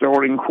be the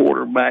starting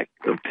quarterback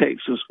of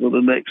Texas for the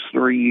next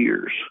 3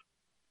 years.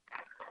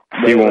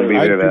 He won't be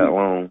there that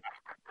long.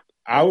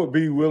 I would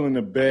be willing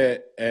to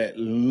bet at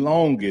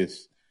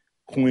longest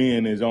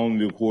Quinn is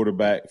only the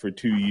quarterback for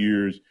 2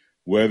 years,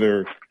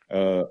 whether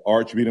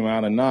Arch beat him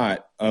out or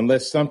not.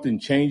 Unless something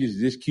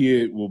changes, this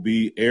kid will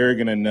be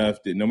arrogant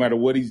enough that no matter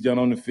what he's done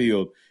on the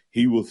field,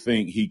 he will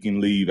think he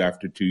can leave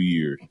after 2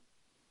 years.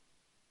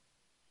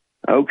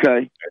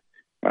 Okay.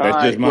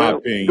 That's just my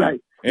opinion. Right.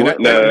 And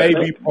that may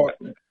be part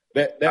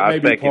may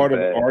be part of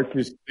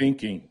Arch's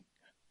thinking.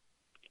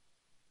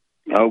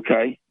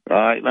 Okay. All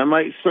right. That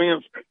makes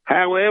sense.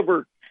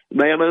 However,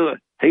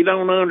 he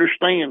don't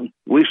understand.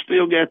 We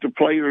still got the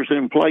players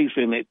in place,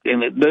 and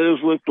it does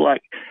look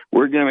like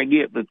we're going to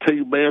get the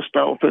two best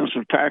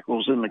offensive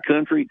tackles in the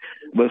country.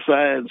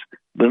 Besides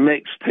the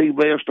next two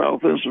best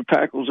offensive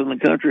tackles in the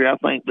country, I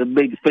think the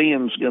Big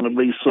Finn's going to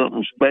be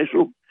something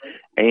special.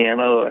 And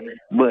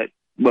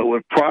but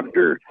with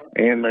Proctor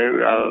and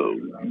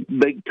the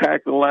big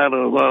tackle out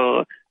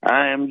of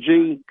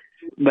IMG,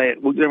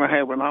 that we're going to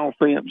have an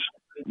offense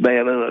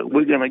that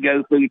we're going to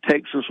go through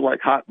Texas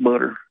like hot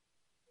butter.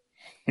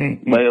 All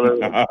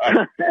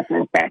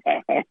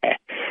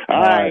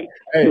right.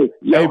 Hey,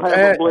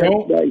 Pat,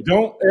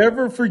 don't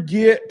ever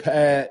forget,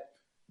 Pat,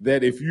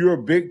 that if you're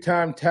a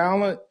big-time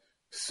talent,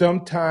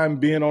 sometime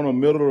being on a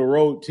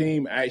middle-of-the-road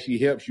team actually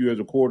helps you as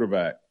a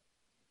quarterback.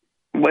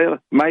 Well,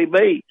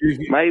 maybe.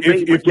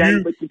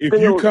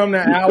 If you come to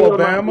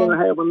Alabama, going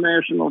to have a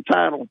national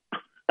title.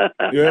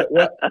 Yeah,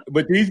 well,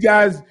 but these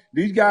guys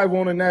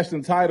want a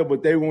national title,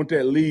 but they want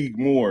that league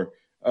more.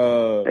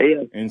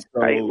 And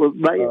so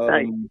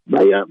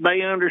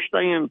they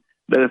understand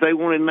that if they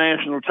wanted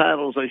national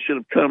titles, they should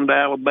have come to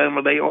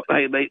Alabama. They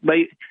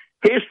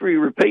history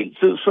repeats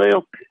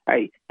itself.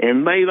 Hey,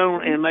 and they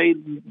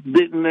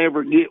didn't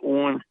ever get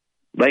one.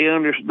 They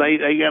got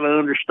to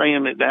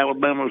understand that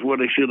Alabama's where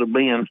they should have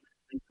been.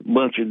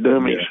 Bunch of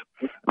dummies.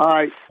 Yeah. All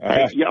right,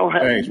 hey, y'all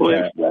have a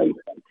blessed day.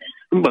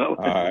 All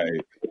right.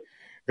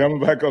 Coming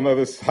back on the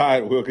other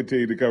side, we'll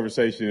continue the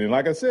conversation. And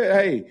like I said,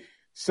 hey,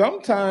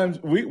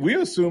 sometimes we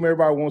assume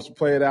everybody wants to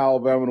play at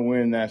Alabama to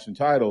win a national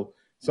title.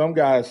 Some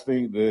guys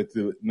think that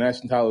the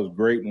national title is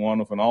great and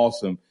wonderful and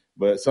awesome,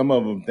 but some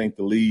of them think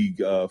the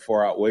league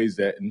far outweighs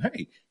that. And,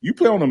 hey, you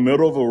play on the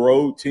middle of a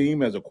road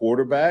team as a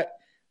quarterback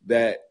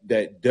that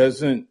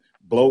doesn't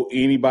blow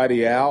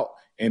anybody out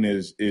and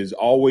is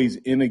always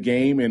in a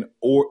game and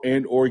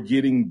or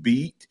getting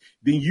beat,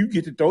 then you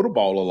get to throw the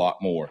ball a lot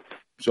more.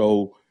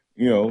 So,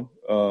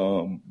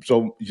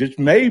 so just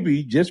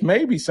maybe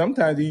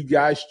sometimes these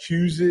guys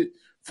choose it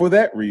for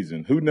that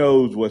reason. Who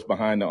knows what's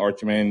behind the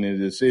Arch Manning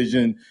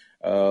decision?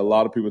 A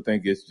lot of people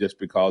think it's just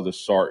because of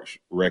Sark's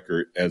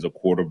record as a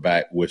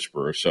quarterback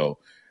whisperer. So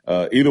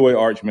either way,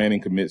 Arch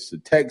Manning commits to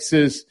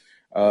Texas.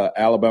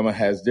 Alabama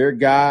has their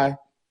guy.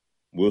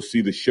 We'll see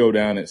the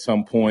showdown at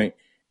some point.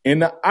 And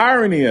the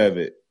irony of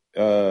it,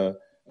 of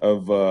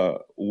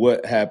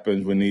what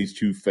happens when these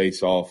two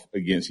face off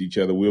against each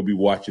other, we'll be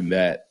watching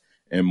that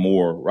and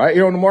more right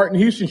here on the Martin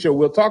Houston Show.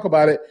 We'll talk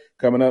about it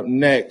coming up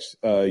next.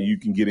 You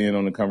can get in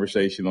on the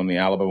conversation on the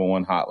Alabama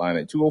One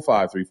hotline at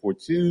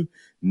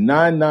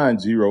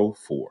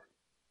 205-342-9904.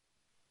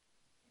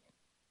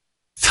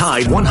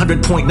 Tide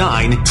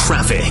 100.9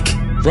 traffic.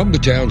 From the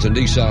Townsend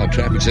Nissan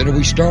Traffic Center,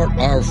 we start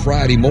our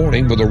Friday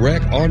morning with a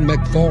wreck on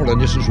McFarland.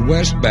 This is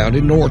westbound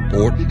in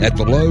Northport. At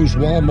the Lowe's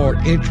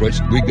Walmart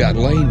entrance, we've got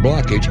lane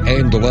blockage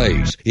and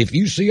delays. If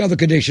you see other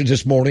conditions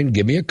this morning,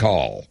 give me a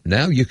call.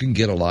 Now you can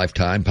get a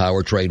lifetime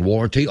powertrain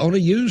warranty on a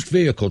used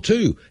vehicle,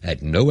 too,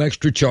 at no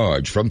extra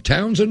charge from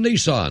Townsend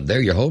Nissan.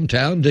 They're your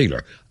hometown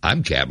dealer.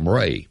 I'm Captain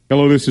Ray.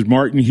 Hello, this is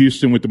Martin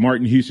Houston with the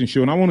Martin Houston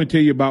Show, and I want to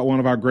tell you about one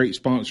of our great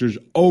sponsors,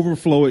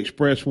 Overflow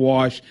Express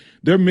Wash.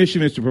 Their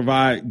mission is to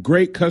provide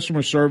great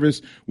customer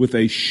service with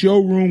a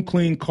showroom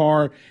clean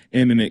car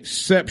and an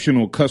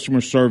exceptional customer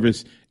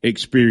service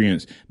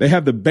experience. They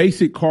have the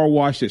basic car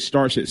wash that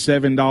starts at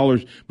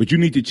 $7, but you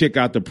need to check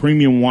out the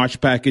premium wash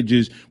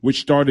packages,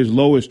 which start as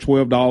low as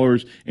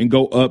 $12 and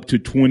go up to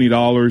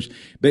 $20.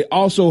 They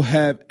also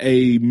have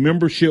a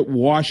membership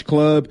wash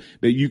club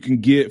that you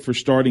can get for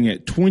starting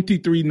at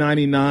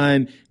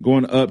 $23.99,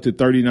 going up to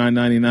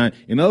 $39.99.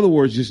 In other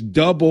words, just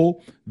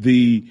double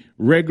the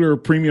regular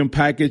premium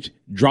package,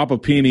 drop a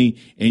penny,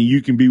 and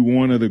you can be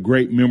one of the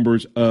great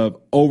members of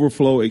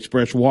Overflow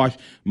Express Wash.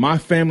 My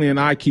family and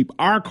I keep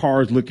our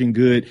cars looking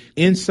good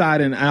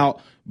inside and out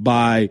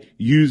by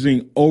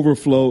using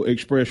Overflow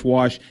Express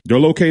Wash. They're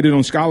located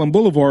on Skyland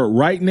Boulevard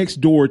right next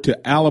door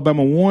to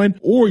Alabama One,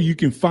 or you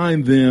can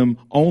find them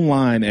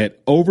online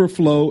at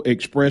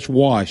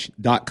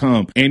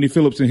overflowexpresswash.com. Andy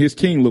Phillips and his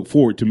team look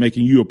forward to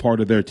making you a part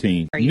of their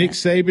team. Nick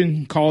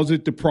Saban calls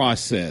it the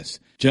process.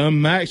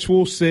 John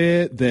Maxwell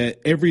said that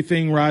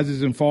everything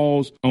rises and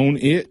falls on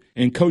it.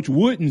 And Coach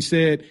Wooden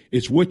said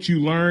it's what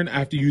you learn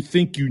after you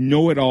think you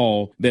know it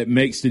all that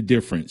makes the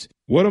difference.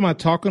 What am I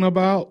talking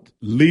about?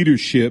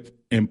 Leadership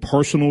and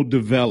personal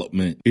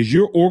development. Is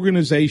your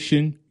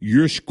organization,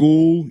 your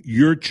school,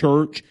 your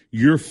church,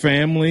 your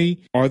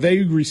family, are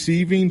they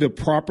receiving the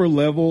proper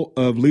level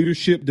of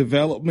leadership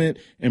development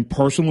and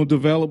personal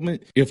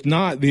development? If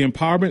not, the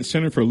Empowerment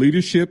Center for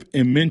Leadership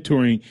and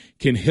Mentoring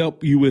can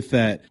help you with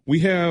that. We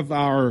have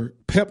our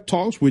Pep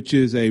Talks, which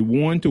is a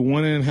 1 to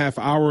 1.5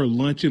 hour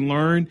lunch and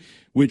learn,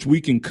 which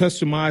we can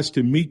customize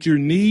to meet your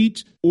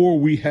needs, or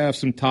we have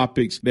some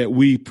topics that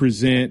we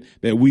present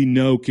that we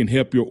know can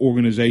help your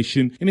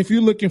organization. And if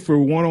you're looking for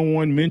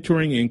one-on-one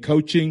mentoring and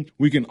coaching,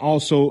 we can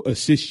also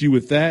assist you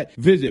with that.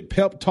 Visit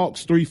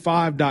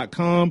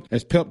peptalks35.com.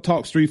 That's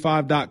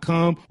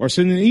peptalks35.com, or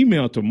send an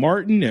email to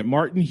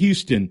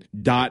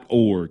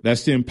martin@martinhouston.org.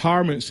 That's the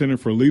Empowerment Center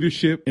for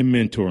Leadership and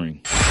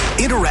Mentoring.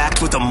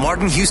 Interact with the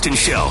Martin Houston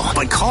Show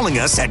by calling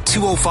us at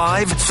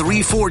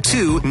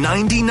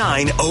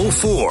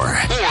 205-342-9904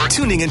 or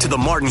tuning into the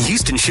Martin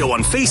Houston Show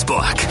on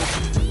Facebook.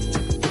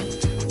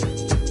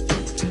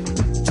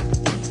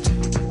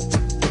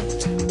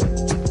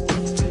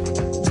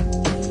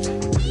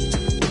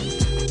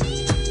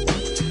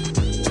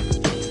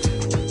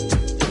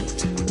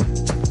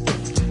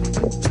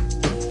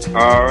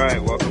 All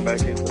right, welcome back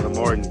into the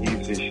Martin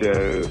Houston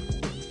Show.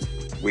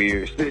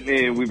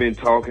 We've been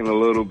talking a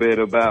little bit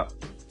about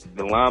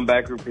the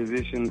linebacker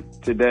position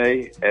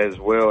today, as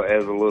well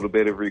as a little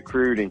bit of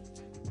recruiting.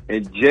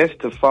 And just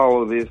to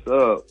follow this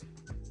up,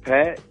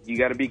 Pat, you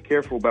got to be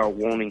careful about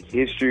wanting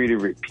history to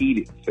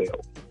repeat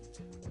itself.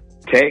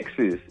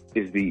 Texas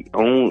is the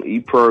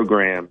only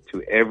program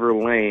to ever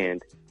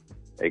land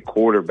a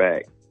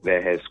quarterback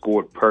that has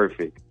scored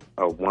perfect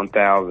of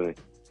 1,000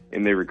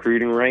 in their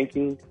recruiting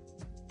ranking.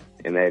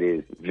 And that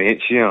is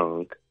Vince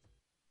Young,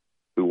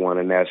 who won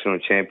a national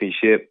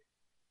championship.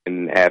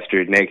 And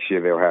after next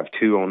year, they'll have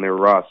 2 on their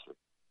roster.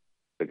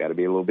 So got to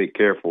be a little bit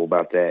careful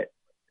about that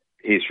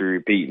history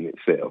repeating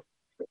itself.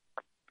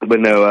 But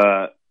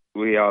no,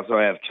 we also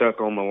have Chuck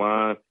on the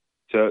line.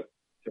 Chuck,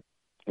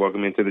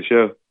 welcome into the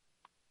show.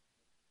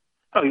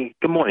 Oh,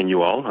 good morning,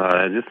 you all.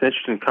 Just an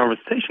interesting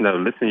conversation. I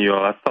was listening to you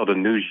all. I saw the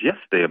news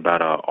yesterday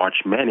about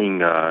Arch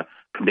Manning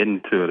committing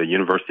to the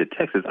University of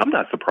Texas. I'm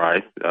not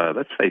surprised.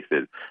 Let's face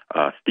it.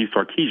 Steve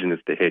Sarkisian is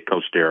the head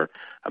coach there,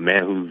 a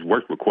man who's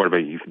worked with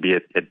quarterbacks. He used to be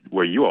at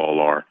where you all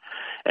are,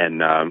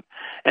 and I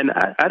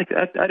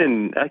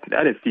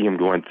didn't see him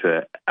going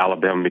to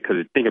Alabama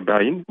because think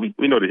about it.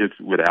 We know that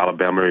with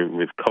Alabama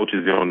with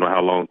coaches, you don't know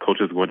how long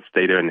coaches are going to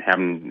stay there and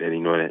having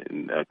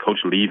a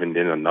coach leave and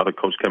then another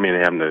coach come in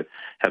and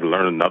have to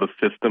learn another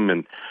system.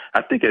 And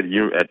I think at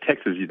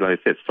Texas, like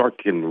I said, Sark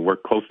can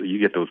work closely. You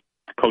get those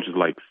coaches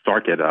like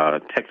Sark at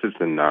Texas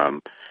and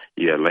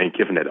Lane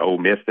Kiffin at Ole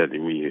Miss that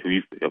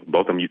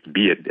both of them used to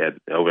be at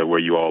over where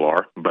you all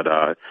are, but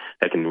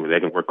they can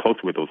work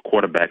closely with those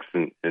quarterbacks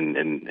and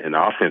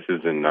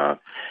offenses and I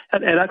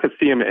could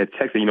see him at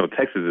Texas.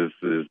 Texas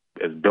is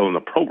building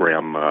a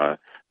program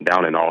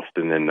down in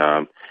Austin and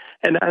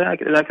I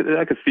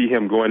could see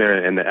him going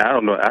there and I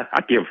don't know.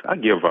 I give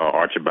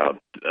Arch about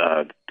 2.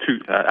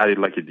 I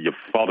like your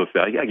father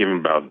said. I give him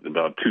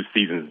about 2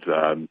 seasons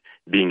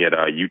being at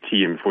UT,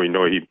 and before you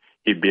know it,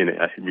 he'd be in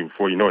the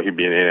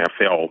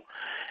NFL.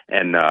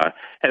 And I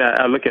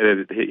look at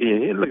it.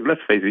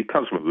 Let's face it. He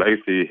comes from a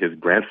legacy. His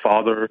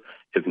grandfather,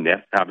 his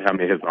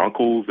his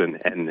uncles,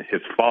 and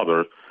his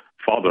father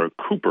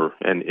Cooper.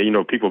 And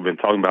people have been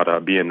talking about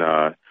him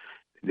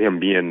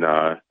being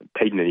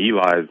Peyton and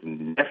Eli's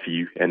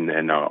nephew and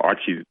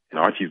Archie's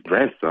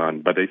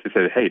grandson, but they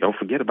said, "Hey, don't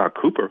forget about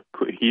Cooper.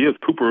 He is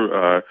Cooper's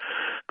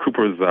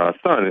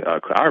son."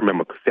 I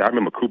remember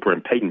Cooper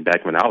and Peyton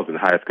back when I was in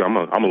high school.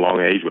 I'm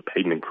along age with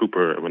Peyton and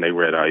Cooper when they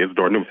were at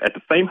Isidore Newman at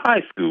the same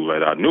high school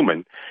at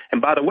Newman.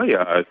 And by the way,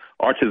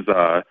 Arch's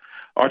high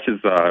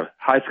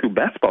school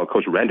basketball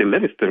coach Randy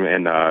Livingston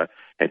and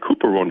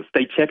Cooper were on the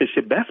state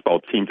championship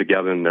basketball team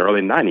together in the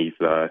early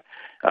 '90s.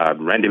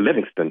 Randy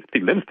Livingston.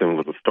 Steve Livingston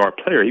was a star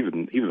player. He was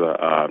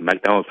a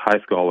McDonald's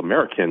High School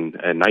All-American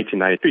in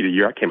 1993, the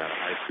year I came out of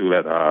high school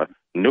at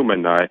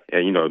Newman.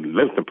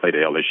 Livingston played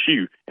at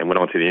LSU and went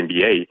on to the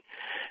NBA.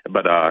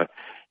 But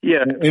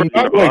and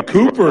by the way,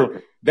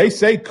 Cooper. They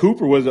say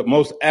Cooper was the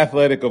most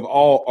athletic of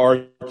all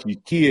Archie's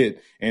kids,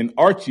 and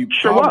Archie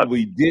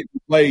probably didn't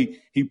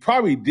play. He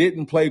probably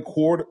didn't play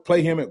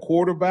him at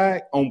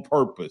quarterback on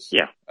purpose.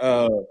 Yeah.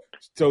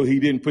 So he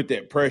didn't put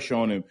that pressure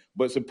on him.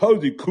 But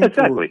supposedly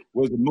Cooper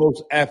was the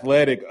most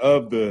athletic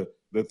of the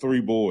 3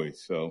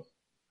 boys. So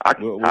I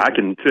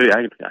can tell you,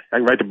 I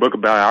can write the book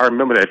about it. I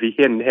remember that if he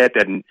hadn't had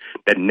that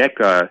neck,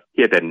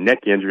 he had that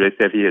neck injury. They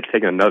said if he had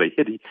taken another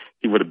hit,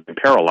 he would have been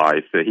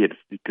paralyzed. So he had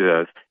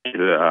to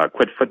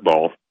quit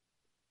football.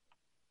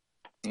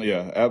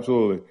 Yeah,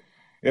 absolutely.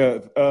 Yeah,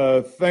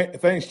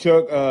 thanks,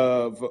 Chuck,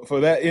 for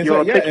that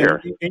insight.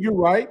 And you're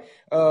right.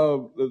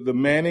 The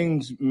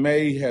Mannings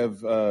may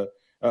have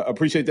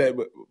appreciate that,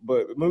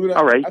 but moving on.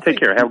 All right, take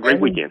care. Have a great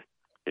weekend.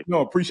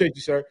 No, appreciate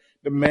you, sir.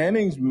 The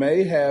Mannings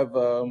may have,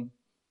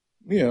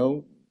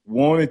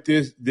 wanted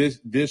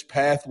this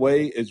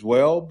pathway as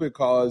well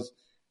because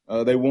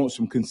they want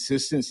some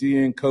consistency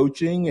in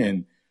coaching,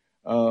 and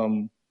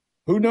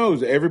who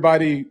knows?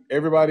 Everybody,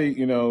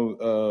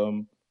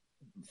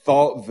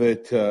 thought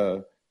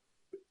that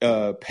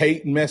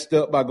Peyton messed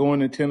up by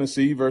going to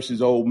Tennessee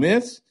versus Ole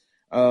Miss,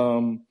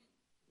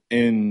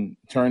 and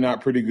turned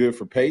out pretty good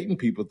for Peyton.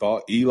 People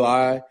thought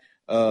Eli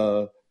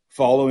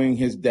following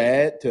his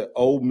dad to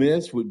Ole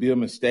Miss would be a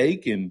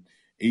mistake, and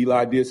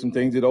Eli did some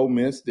things at Ole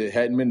Miss that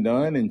hadn't been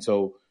done, and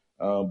so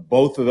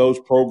both of those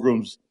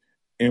programs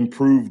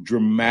improved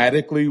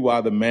dramatically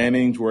while the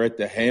Mannings were at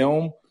the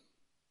helm.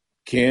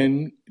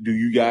 Do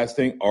you guys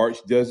think Arch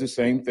does the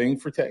same thing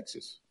for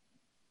Texas?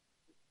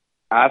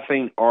 I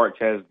think Arch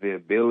has the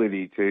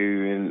ability to,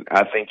 and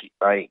I think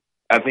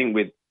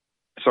with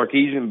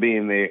Sarkisian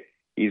being there,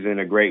 he's in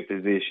a great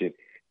position.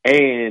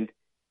 And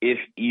if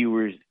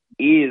Ewers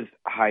is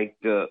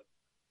hyped up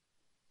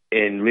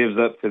and lives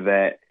up to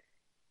that,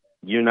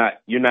 you're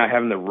not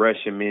having to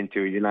rush him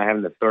into it. You're not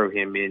having to throw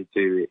him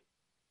into it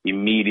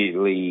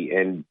immediately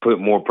and put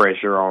more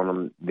pressure on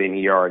him than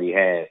he already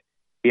has.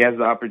 He has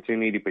the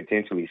opportunity to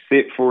potentially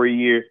sit for a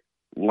year,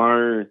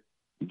 learn,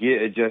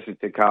 get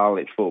adjusted to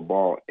college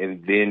football,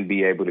 and then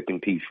be able to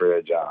compete for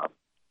a job.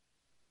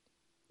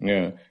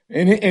 Yeah,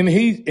 and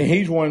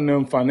he's one of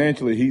them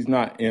financially. He's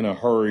not in a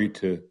hurry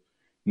to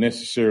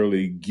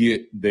necessarily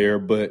get there,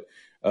 but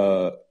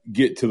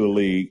get to the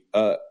league.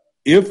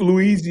 If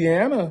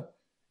Louisiana,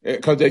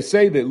 because they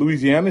say that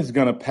Louisiana is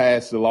going to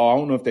pass the law. I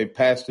don't know if they've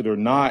passed it or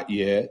not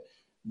yet,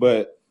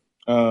 but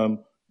do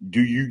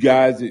you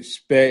guys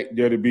expect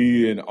there to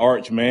be an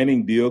Arch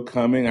Manning deal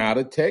coming out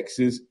of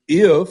Texas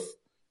if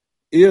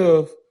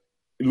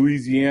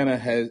Louisiana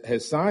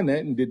has signed that,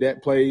 and did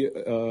that play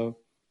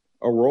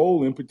a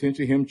role in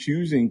potentially him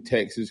choosing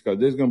Texas? Because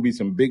there's going to be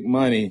some big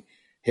money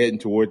heading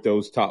toward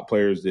those top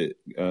players that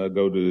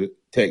go to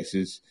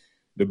Texas,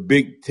 the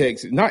big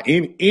Texas, not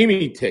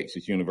any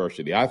Texas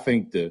university. I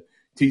think the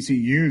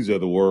TCUs of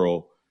the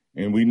world,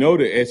 and we know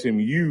that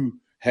SMU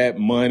had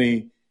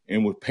money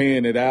and was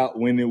paying it out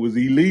when it was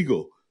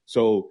illegal.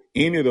 So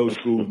any of those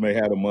schools may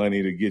have the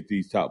money to get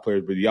these top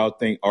players, but y'all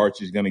think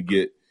Arch is going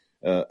to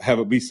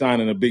be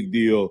signing a big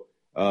deal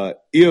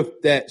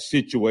if that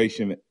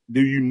situation?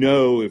 Do you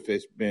know if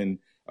it's been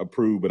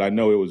approved? But I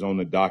know it was on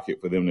the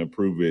docket for them to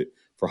approve it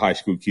for high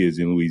school kids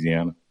in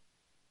Louisiana.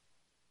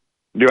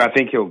 Do I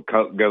think he'll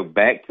go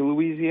back to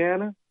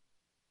Louisiana?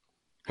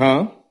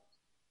 Huh?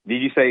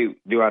 Did you say,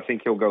 do I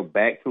think he'll go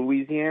back to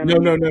Louisiana?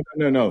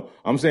 No.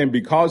 I'm saying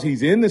because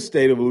he's in the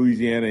state of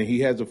Louisiana and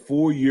he has a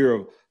full year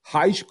of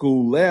high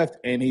school left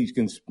and he's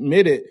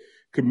committed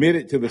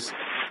to the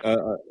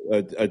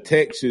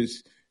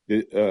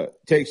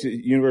Texas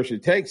University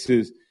of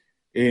Texas,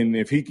 and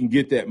if he can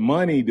get that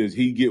money, does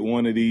he get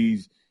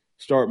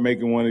start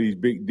making one of these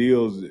big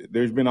deals?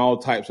 There's been all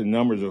types of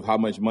numbers of how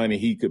much money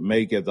he could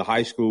make as a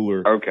high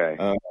schooler.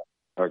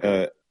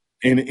 Okay.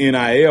 In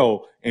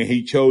NIL, and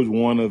he chose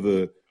one of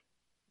the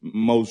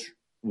most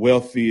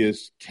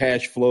wealthiest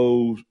cash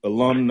flow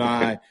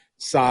alumni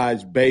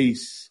size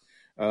base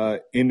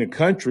in the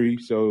country.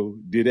 So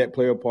did that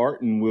play a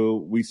part? And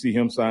will we see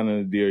him signing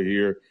a deal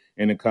here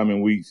in the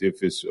coming weeks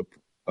if it's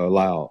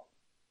allowed?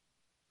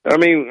 I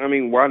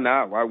mean, why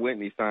not? Why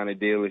wouldn't he sign a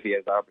deal if he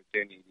has the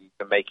opportunity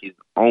to make his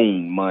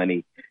own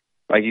money?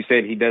 Like you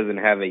said, he doesn't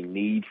have a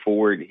need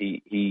for it.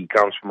 He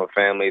comes from a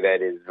family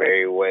that is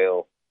very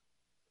well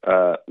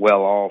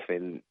off,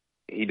 and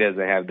he doesn't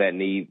have that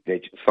need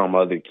that some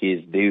other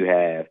kids do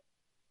have.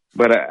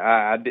 But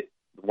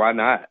why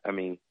not? I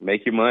mean,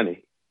 make your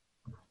money.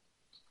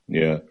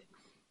 Yeah.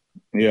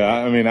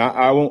 I mean,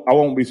 I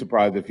won't be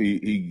surprised if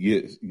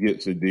he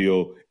gets a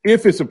deal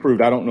if it's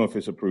approved. I don't know if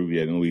it's approved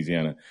yet in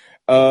Louisiana.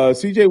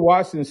 C.J.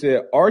 Watson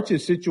said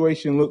Arch's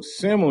situation looks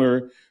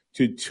similar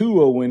to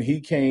Tua when he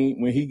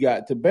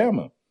got to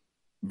Bama.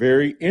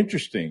 Very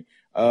interesting.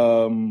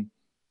 Do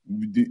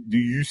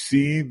you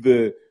see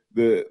the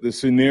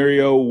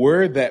scenario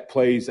where that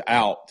plays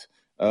out?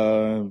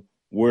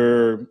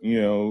 Where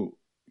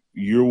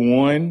year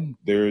one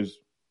there's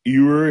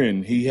Ewer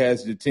and he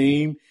has the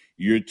team.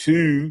 Year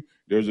two,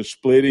 there's a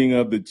splitting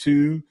of the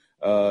two,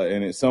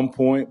 and at some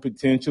point,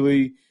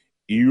 potentially,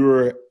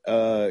 Ewer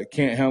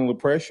can't handle the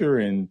pressure,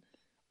 and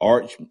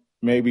Arch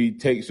maybe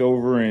takes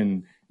over,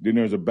 and then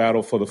there's a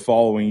battle for the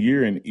following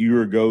year, and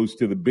Ewer goes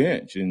to the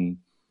bench. And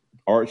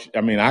Arch,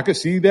 I mean, I could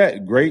see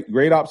that.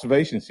 Great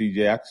observation,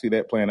 CJ. I could see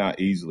that playing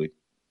out easily.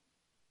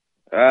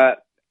 I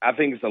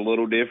think it's a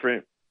little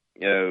different,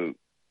 and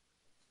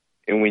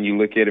when you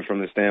look at it from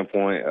the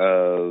standpoint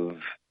of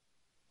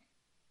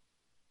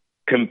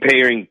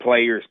comparing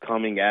players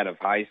coming out of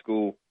high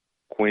school,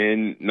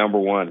 Quinn number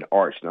one,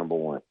 Arch number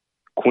one.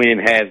 Quinn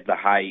has the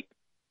hype,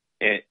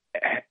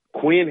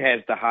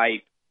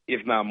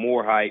 if not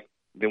more hype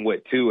than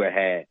what Tua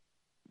had.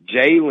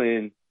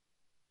 Jalen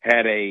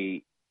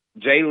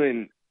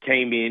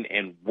came in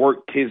and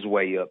worked his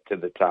way up to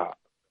the top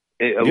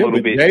a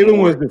little bit.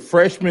 Jalen was the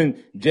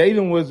freshman.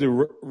 Jalen was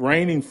the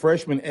reigning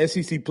freshman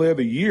SEC Player of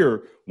the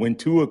Year when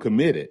Tua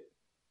committed.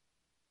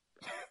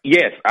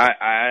 Yes,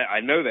 I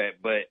know that,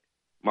 but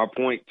my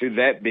point to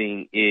that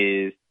being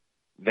is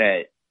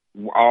that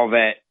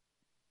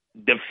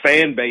the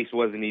fan base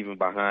wasn't even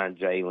behind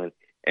Jalen,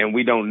 and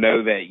we don't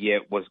know that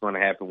yet what's going to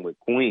happen with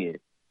Quinn.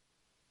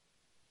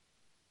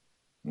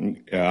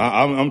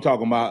 Yeah, I'm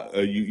talking about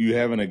you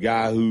having a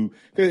guy who,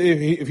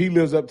 if he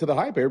lives up to the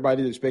hype,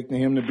 everybody's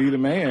expecting him to be the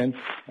man.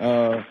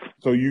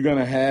 So you're going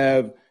to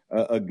have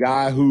a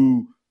guy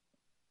who,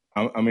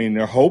 I mean,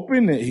 they're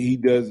hoping that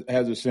he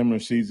has a similar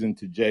season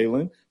to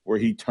Jalen where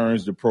he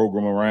turns the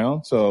program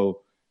around.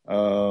 So,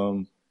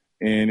 and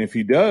if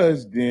he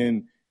does,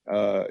 then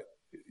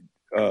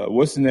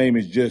what's the name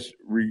is just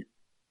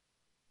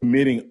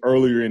committing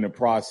earlier in the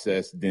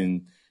process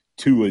than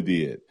Tua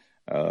did.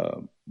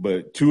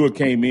 But Tua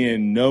came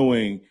in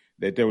knowing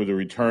that there was a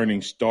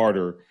returning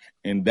starter,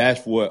 and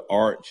that's what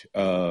Arch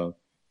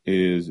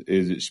is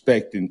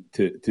expecting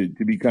to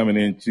be coming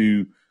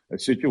into a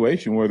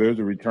situation where there's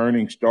a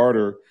returning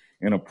starter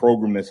in a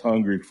program that's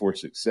hungry for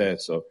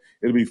success. So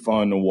it'll be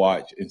fun to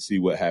watch and see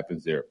what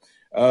happens there.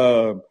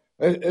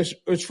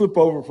 Let's flip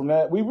over from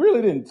that. We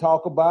really didn't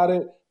talk about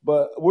it,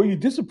 but were you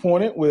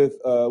disappointed with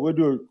we'll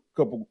do a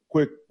couple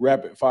quick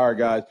rapid fire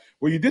guys.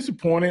 Were you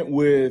disappointed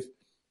with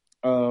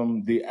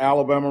the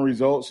Alabama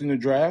results in the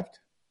draft?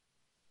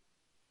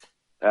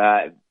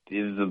 It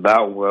was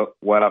about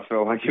what I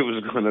felt like it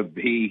was going to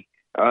be,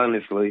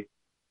 honestly.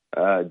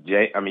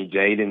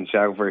 Jaden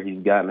Shackelford,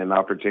 he's gotten an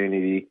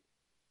opportunity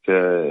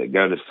to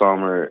go to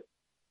summer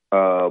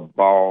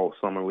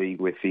summer league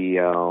with the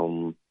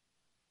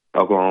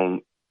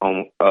Oklahoma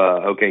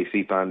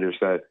OKC Thunder,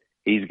 so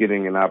he's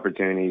getting an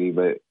opportunity.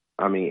 But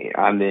I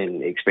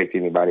didn't expect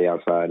anybody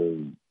outside of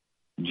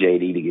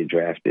JD to get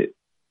drafted.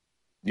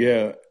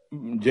 Yeah,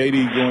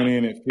 JD going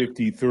in at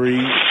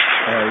 53.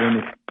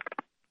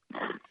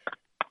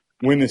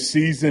 When the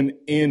season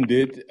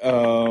ended,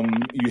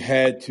 you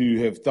had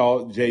to have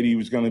thought JD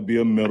was going to be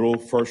a middle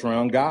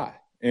first-round guy,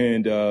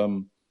 and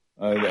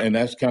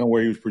that's kind of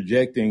where he was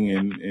projecting.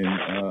 And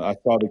I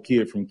saw the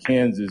kid from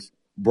Kansas,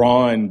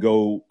 Braun,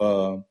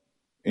 go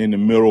in the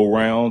middle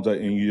rounds,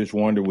 and you just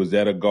wonder, was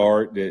that a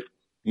guard that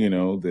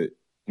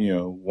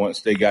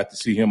once they got to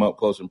see him up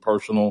close and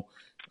personal,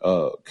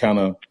 kind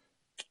of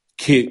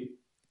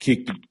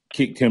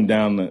kicked him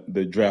down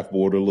the draft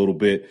board a little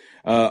bit.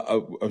 I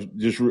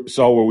just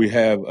saw where we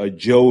have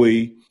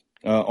Joey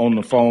on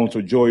the phone.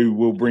 So, Joey,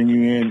 we'll bring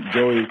you in.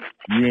 Joey,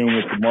 you in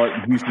with the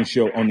Martin Houston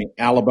Show on the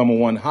Alabama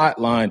One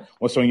hotline.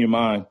 What's on your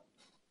mind?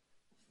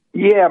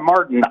 Yeah,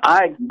 Martin,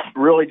 I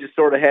really just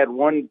sort of had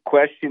one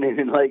question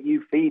and let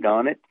you feed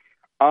on it.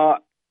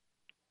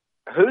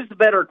 Who's the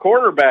better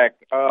quarterback,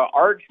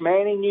 Arch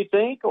Manning, you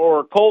think,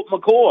 or Colt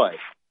McCoy?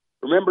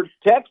 Remember,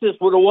 Texas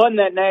would have won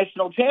that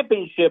national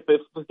championship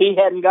if he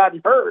hadn't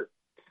gotten hurt.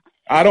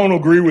 I don't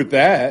agree with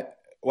that.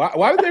 Why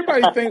does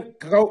everybody think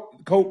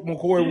Colt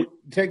McCoy,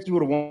 Texas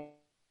would have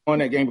won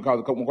that game because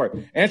of Colt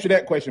McCoy? Answer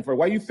that question first.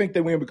 Why do you think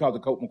they win because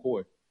of Colt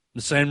McCoy?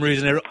 The same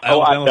reason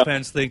Alabama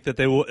fans think that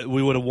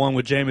we would have won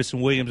with Jamison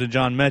Williams and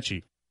John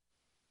Mechie.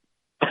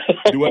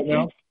 Do what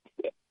now?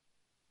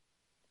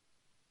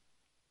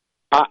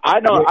 I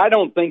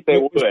don't think they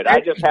would. I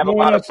just have a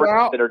lot of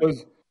friends that are.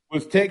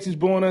 Was Texas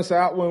blowing us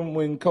out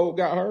when Colt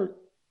got hurt?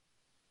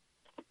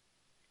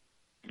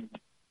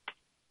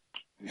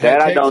 That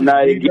I don't know.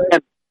 Again,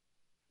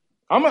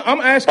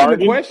 I'm asking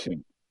the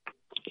question.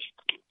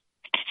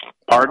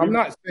 Pardon?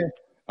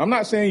 I'm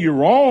not saying you're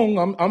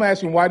wrong. I'm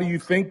asking, why do you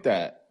think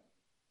that?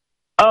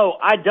 Oh,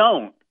 I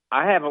don't.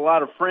 I have a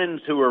lot of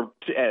friends who are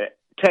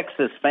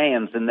Texas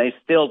fans, and they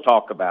still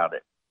talk about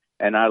it.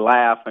 And I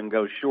laugh and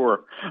go,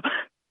 sure.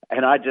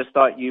 And I just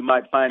thought you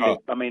might find it.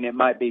 It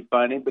might be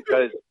funny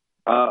because.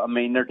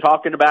 They're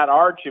talking about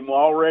Arch and we're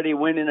already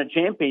winning a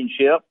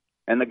championship,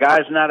 and the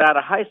guy's not out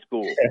of high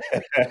school.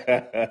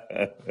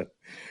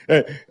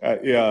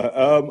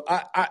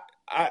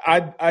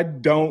 I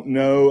don't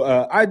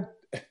know.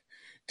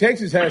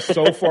 Texas has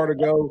so far to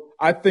go.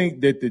 I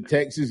think that the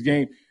Texas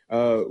game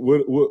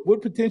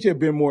would potentially have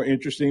been more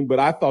interesting, but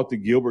I thought the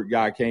Gilbert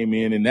guy came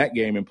in that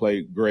game and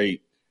played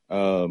great.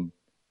 Our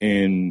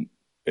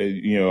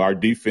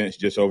defense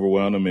just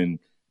overwhelmed them, and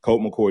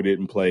Colt McCoy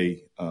didn't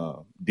play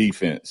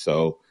defense,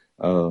 so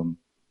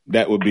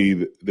that would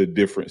be the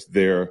difference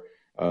there.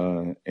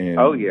 But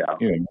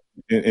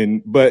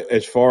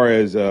as far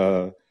as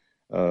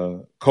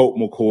Colt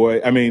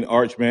McCoy,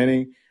 Arch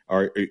Manning,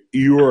 or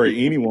you or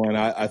anyone,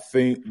 I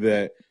think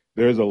that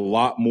there's a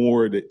lot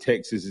more that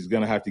Texas is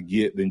going to have to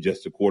get than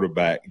just a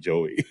quarterback,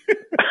 Joey.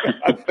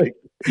 I think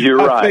you're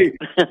right.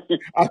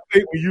 I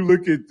think when you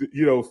look at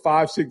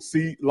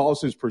 5-6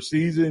 losses per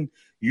season,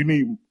 you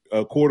need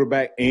a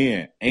quarterback and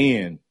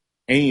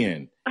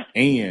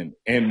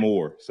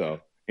more. So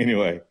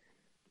anyway.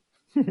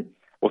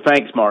 Well,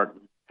 thanks,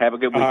 Martin. Have a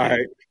good weekend. All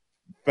right.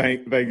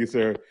 Thank you,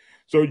 sir.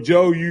 So,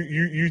 Joe,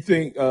 you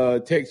think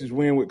Texas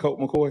win with Colt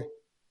McCoy?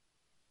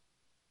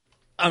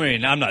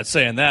 I'm not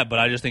saying that, but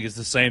I just think it's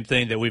the same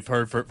thing that we've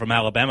heard from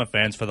Alabama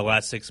fans for the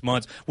last 6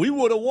 months. We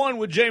would have won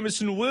with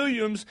Jamison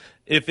Williams.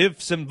 If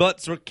ifs and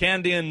buts were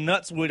candy and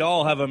nuts, we'd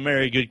all have a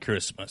merry good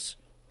Christmas.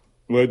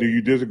 Well, do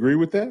you disagree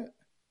with that?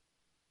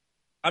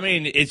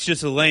 It's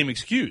just a lame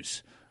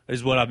excuse,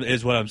 is what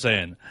I'm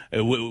saying.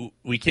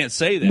 We can't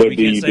say that. But we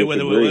can't say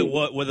whether it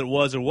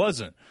was or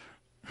wasn't.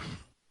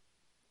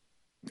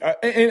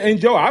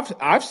 And Joe,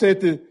 I've said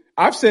the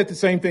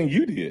same thing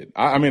you did.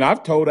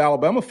 I've told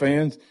Alabama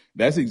fans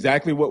that's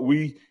exactly what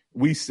we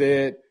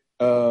said.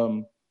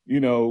 When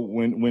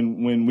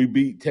we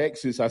beat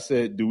Texas, I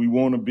said, do we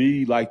want to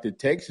be like the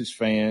Texas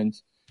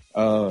fans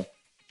 12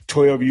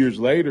 years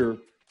later?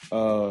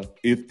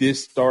 If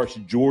this starts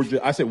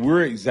Georgia, I said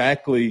we're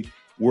exactly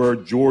where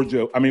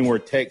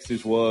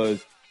Texas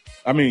was.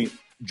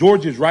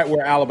 Georgia's right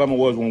where Alabama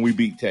was when we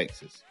beat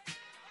Texas.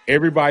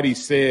 Everybody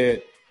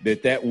said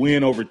that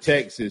win over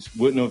Texas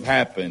wouldn't have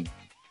happened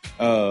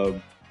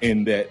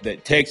and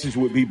that Texas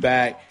would be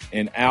back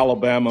and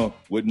Alabama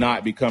would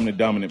not become the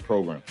dominant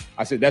program.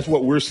 I said that's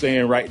what we're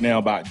saying right now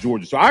about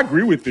Georgia. So I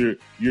agree with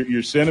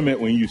your sentiment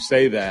when you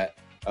say that.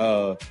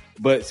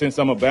 But since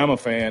I'm a Bama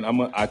fan,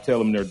 I tell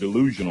them they're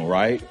delusional,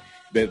 right?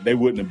 That they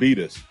wouldn't have beat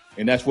us.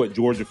 And that's what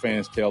Georgia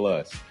fans tell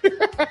us.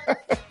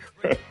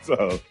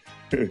 So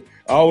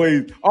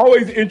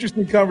always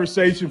interesting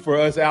conversation for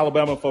us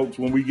Alabama folks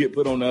when we get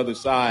put on the other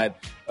side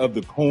of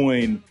the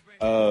coin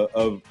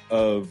of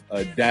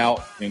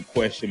doubt and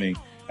questioning.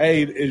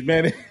 Hey,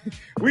 man,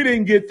 we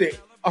didn't get to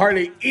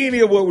hardly any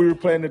of what we were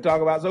planning to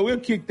talk about, so we'll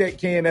kick that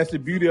can. That's the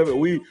beauty of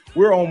it.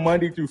 We're on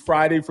Monday through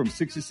Friday from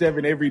 6 to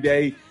 7 every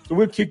day, so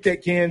we'll kick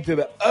that can to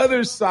the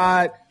other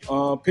side,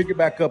 pick it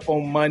back up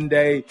on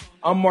Monday.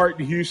 I'm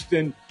Martin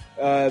Houston.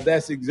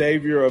 That's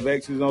Xavier of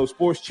X's and O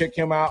Sports. Check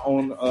him out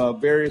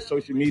on various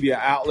social media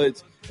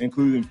outlets,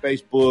 including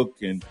Facebook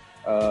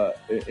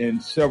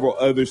and several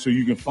others, so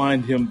you can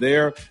find him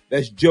there.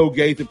 That's Joe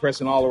Gaither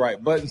pressing all the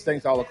right buttons.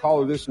 Thanks to all the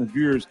callers, listeners,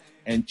 viewers,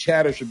 and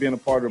chatters for being a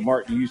part of the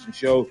Martin Houston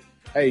Show.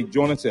 Hey,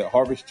 join us at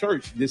Harvest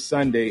Church this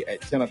Sunday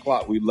at 10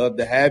 o'clock. We'd love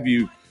to have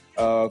you.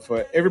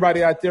 For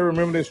everybody out there,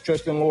 remember this: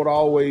 trust in the Lord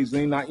always,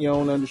 lean not your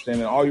own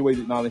understanding, all your ways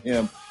acknowledge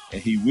him,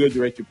 and he will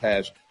direct your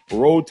paths.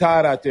 Roll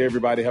Tide out there,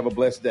 everybody. Have a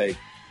blessed day.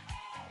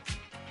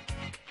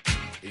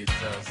 It's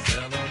a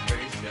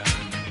celebration.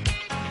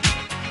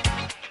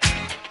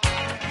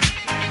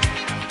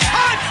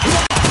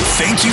 Thank you